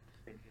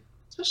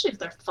 Especially if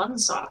they're fun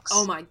socks.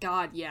 Oh my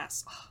god,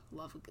 yes. Oh,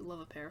 love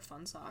a pair of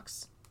fun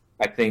socks.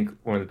 I think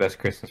one of the best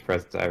Christmas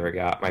presents I ever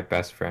got, my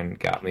best friend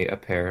got me a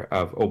pair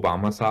of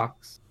Obama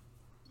socks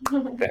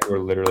that were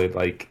literally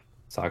like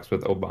socks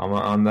with Obama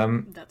on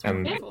them. That's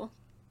wonderful.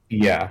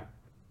 Yeah.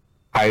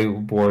 I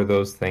wore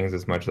those things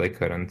as much as I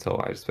could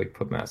until I just like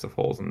put massive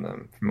holes in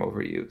them from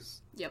overuse.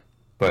 Yep.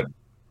 But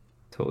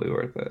totally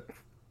worth it.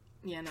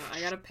 Yeah, no,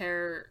 I got a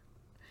pair.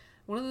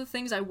 One of the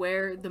things I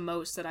wear the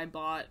most that I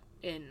bought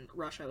in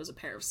Russia was a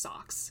pair of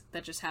socks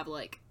that just have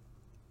like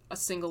a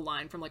single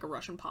line from like a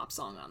Russian pop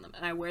song on them,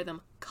 and I wear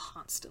them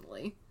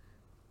constantly.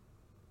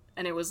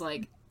 And it was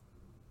like,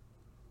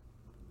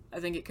 I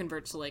think it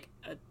converts to like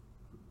a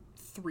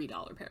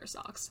 $3 pair of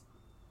socks.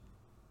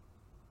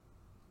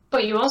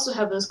 But you also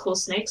have those cool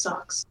snake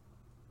socks.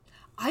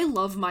 I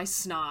love my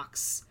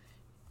snocks.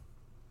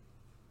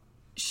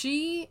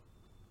 She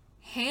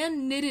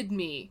hand knitted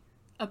me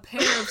a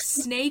pair of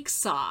snake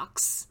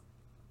socks.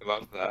 I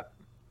love that.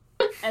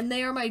 And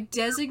they are my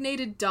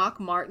designated Doc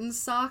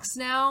Martens socks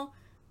now.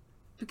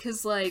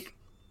 Because, like,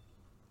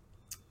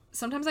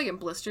 sometimes I get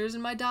blisters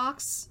in my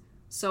Docs.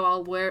 So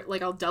I'll wear,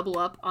 like, I'll double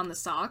up on the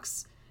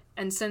socks.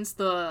 And since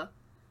the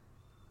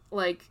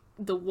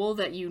wool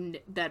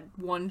that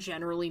one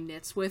generally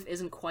knits with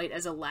isn't quite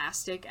as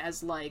elastic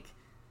as, like,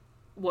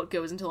 what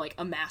goes into, like,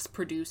 a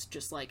mass-produced,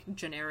 just, like,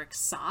 generic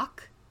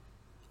sock,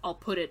 I'll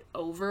put it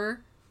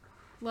over,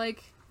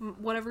 like,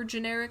 whatever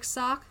generic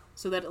sock,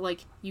 so that,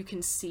 like, you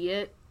can see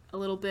it a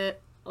little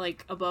bit,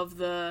 like, above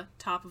the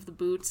top of the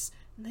boots,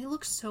 and they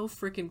look so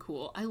freaking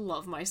cool. I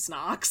love my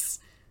snocks.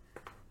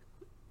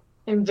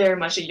 I'm very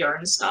much a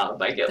yarn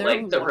snob. I get, They're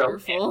like, the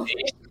wonderful. real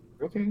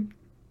Okay. I'm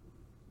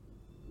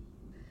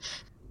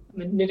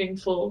a knitting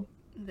fool.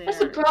 That's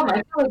the problem.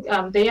 I feel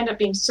like they end up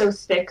being so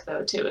thick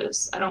though too.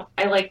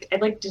 I like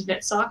to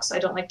knit socks. I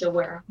don't like to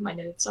wear my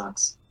knitted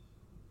socks.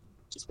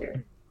 Which is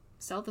weird.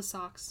 Sell the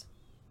socks.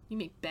 You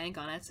make bank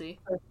on Etsy.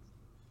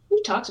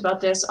 We've talked about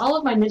this. All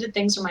of my knitted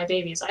things are my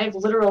babies. I have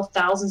literal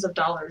thousands of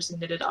dollars in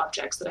knitted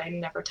objects that I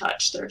never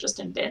touch. They're just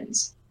in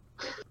bins.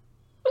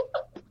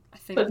 I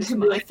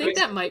think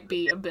that might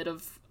be a bit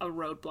of a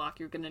roadblock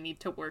you're going to need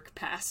to work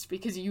past,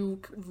 because you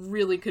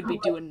really could be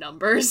doing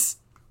numbers.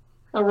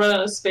 I'll run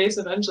out of space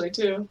eventually,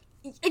 too.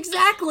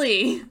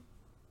 Exactly!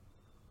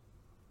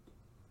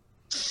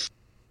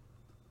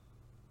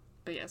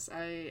 But yes,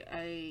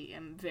 I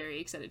am very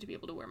excited to be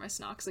able to wear my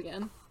snocks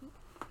again,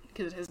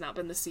 because it has not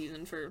been the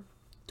season for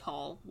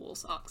tall wool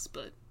socks,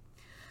 but...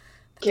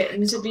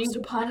 Getting to be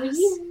upon a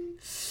year.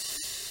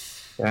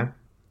 Yeah.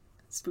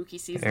 Spooky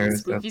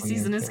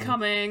season is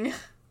coming.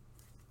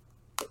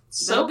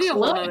 So That'll be a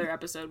whole other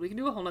episode. We can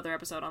do a whole other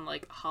episode on,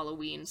 like,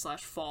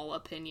 Halloween/fall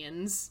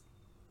opinions.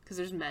 Because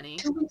there's many.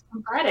 2 weeks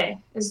from Friday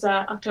is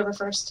October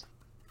 1st.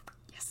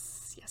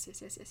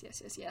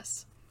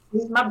 Yes.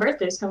 My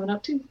birthday's coming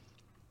up, too.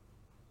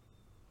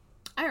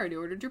 I already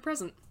ordered your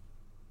present.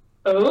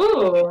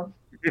 Oh.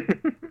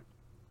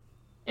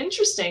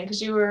 Interesting,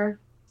 because you were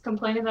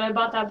complaining that I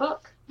bought that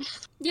book.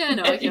 Yeah, I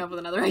know. I came up with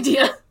another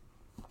idea.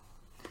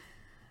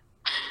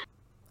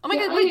 Oh my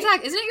god, wait,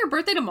 Zach, isn't it your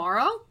birthday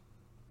tomorrow?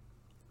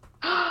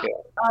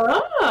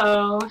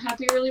 Oh,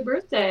 happy early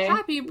birthday.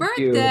 Happy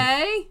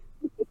birthday!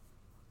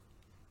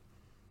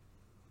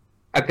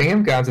 I think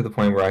I've gotten to the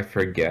point where I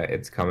forget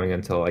it's coming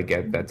until I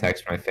get that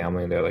text from my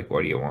family and they're like,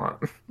 what do you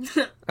want?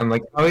 I'm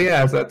like, oh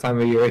yeah, it's that time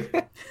of year.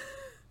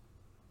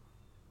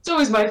 It's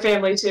always my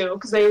family too,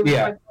 because they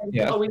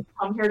always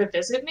come here to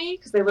visit me,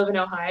 because they live in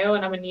Ohio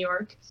and I'm in New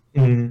York.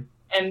 Mm-hmm.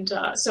 And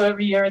so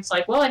every year it's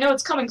like, well, I know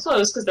it's coming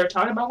close because they're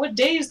talking about what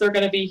days they're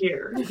going to be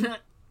here.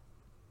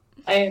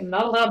 I am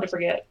not allowed to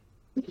forget.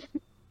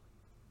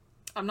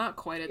 I'm not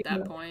quite at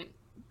that point.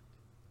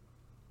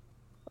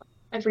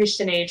 I've reached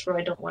an age where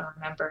I don't want to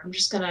remember. I'm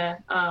just going to...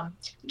 I've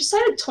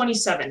decided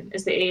 27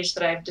 is the age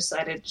that I've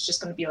decided is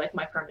just going to be like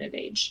my permanent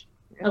age.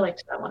 I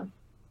liked that one.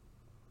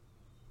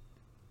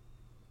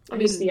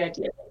 What is the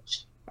ideal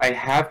age? I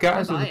have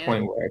gotten to the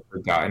point where I've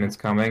forgotten it's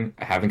coming.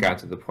 I haven't gotten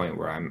to the point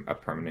where I'm a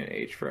permanent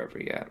age forever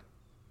yet.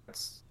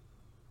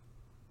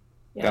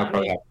 That'll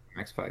probably happen in the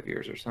next 5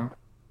 years or so.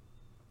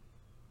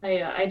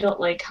 I don't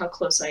like how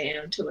close I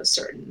am to a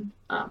certain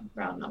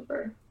round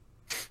number.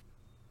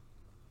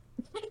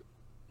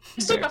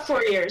 Still got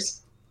 4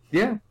 years.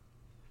 Yeah.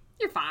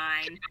 You're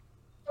fine.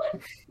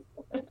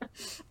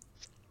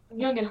 I'm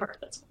young at heart,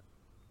 that's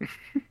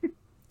fine.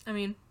 I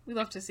mean, we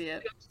love to see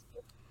it.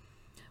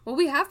 Well,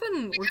 we're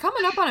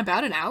coming up on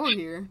about an hour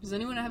here. Does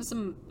anyone have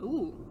some,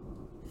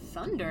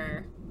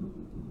 thunder?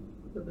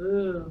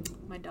 Ooh.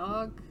 My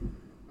dog,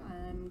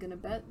 I'm gonna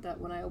bet that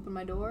when I open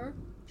my door,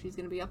 she's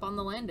gonna be up on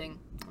the landing.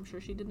 I'm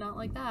sure she did not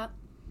like that.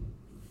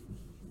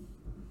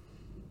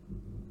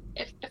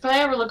 If I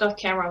ever look off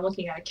camera, I'm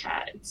looking at a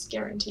cat. It's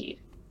guaranteed.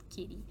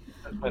 Kitty.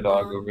 That's my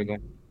dog over there.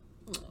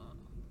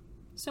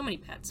 So many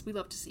pets. We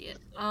love to see it.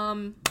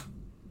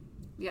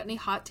 We got any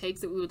hot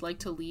takes that we would like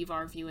to leave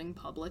our viewing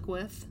public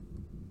with?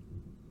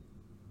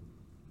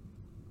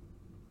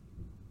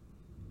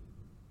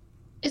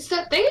 It's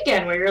that thing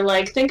again where you're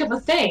like, think of a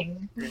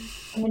thing,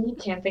 and then you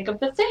can't think of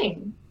the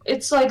thing.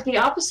 It's like the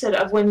opposite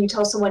of when you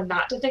tell someone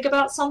not to think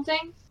about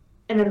something,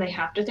 and then they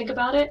have to think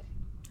about it.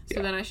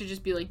 So then I should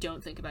just be like,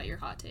 don't think about your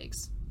hot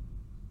takes.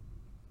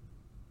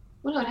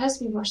 Well, no, it has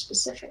to be more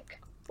specific.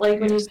 Like,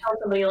 when you tell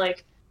somebody,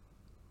 like,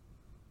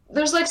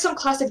 there's, like, some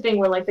classic thing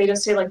where, like, they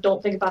just say, like,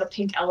 don't think about a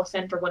pink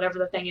elephant or whatever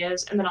the thing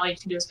is, and then all you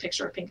can do is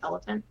picture a pink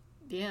elephant.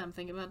 Yeah, I'm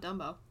thinking about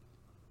Dumbo.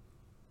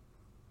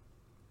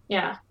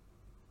 Yeah.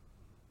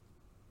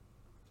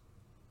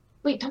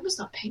 Wait, Dumbo's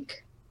not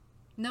pink.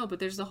 No, but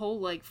there's the whole,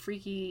 like,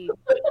 freaky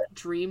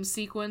dream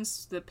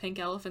sequence, the pink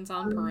elephant's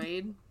on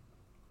parade.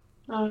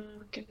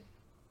 Okay.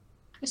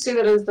 I see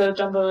that as though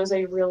Dumbo is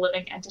a real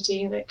living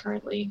entity that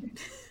currently...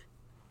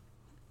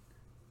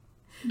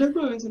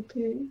 Dumbo isn't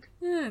pink.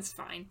 Yeah, it's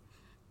fine.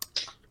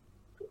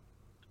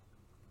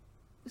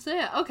 So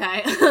yeah,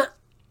 okay.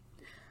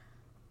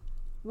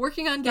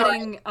 Working on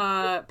getting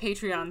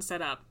Patreon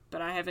set up,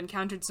 but I have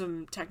encountered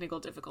some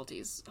technical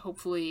difficulties.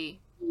 Hopefully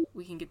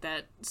we can get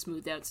that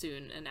smoothed out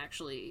soon and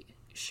actually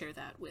share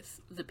that with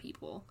the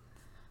people.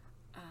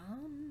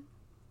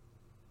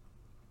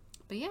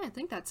 But yeah, I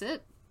think that's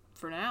it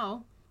for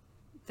now.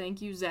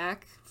 Thank you,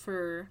 Zach,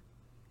 for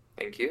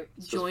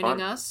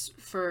joining us,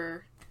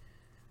 for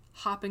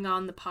hopping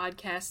on the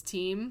podcast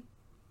team.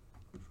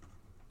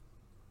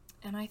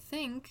 And I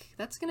think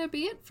that's going to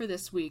be it for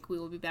this week. We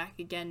will be back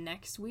again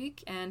next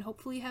week and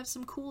hopefully have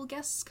some cool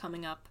guests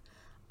coming up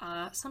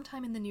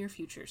sometime in the near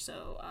future.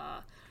 So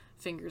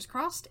fingers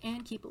crossed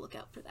and keep a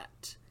lookout for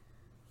that.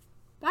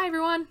 Bye,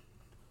 everyone.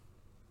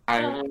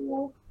 Bye.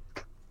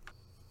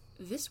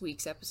 This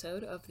week's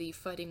episode of the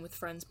Fighting with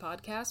Friends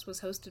podcast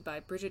was hosted by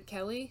Bridget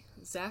Kelly,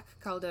 Zach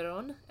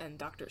Calderon, and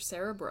Dr.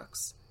 Sarah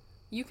Brooks.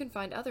 You can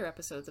find other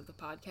episodes of the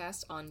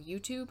podcast on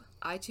YouTube,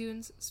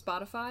 iTunes,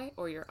 Spotify,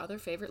 or your other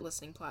favorite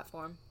listening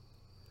platform.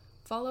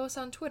 Follow us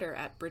on Twitter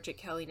at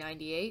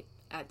BridgetKelly98,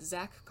 at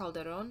Zach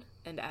Calderon,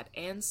 and at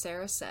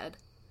AnnSarahSaid.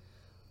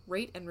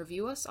 Rate and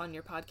review us on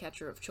your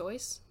podcatcher of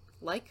choice.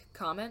 Like,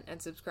 comment,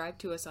 and subscribe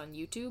to us on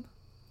YouTube.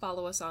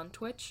 Follow us on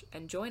Twitch,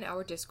 and join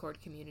our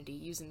Discord community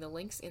using the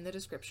links in the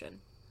description.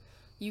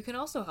 You can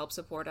also help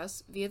support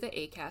us via the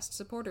Acast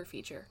supporter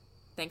feature.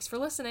 Thanks for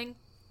listening!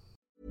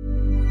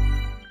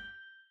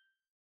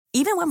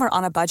 Even when we're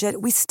on a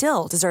budget, we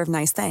still deserve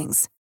nice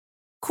things.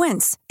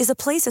 Quince is a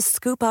place to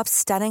scoop up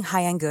stunning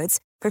high-end goods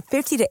for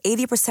 50 to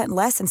 80%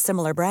 less than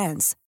similar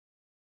brands.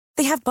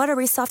 They have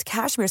buttery soft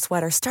cashmere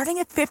sweaters starting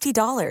at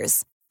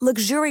 $50,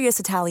 luxurious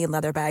Italian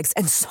leather bags,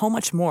 and so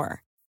much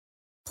more.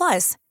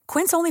 Plus,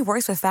 Quince only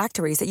works with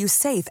factories that use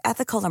safe,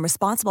 ethical, and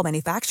responsible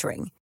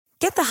manufacturing.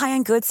 Get the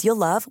high-end goods you'll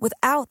love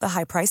without the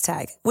high price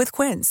tag with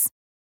Quince.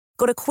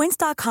 Go to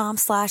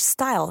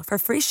quince.com/style for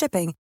free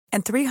shipping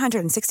and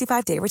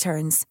 365-day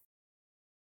returns.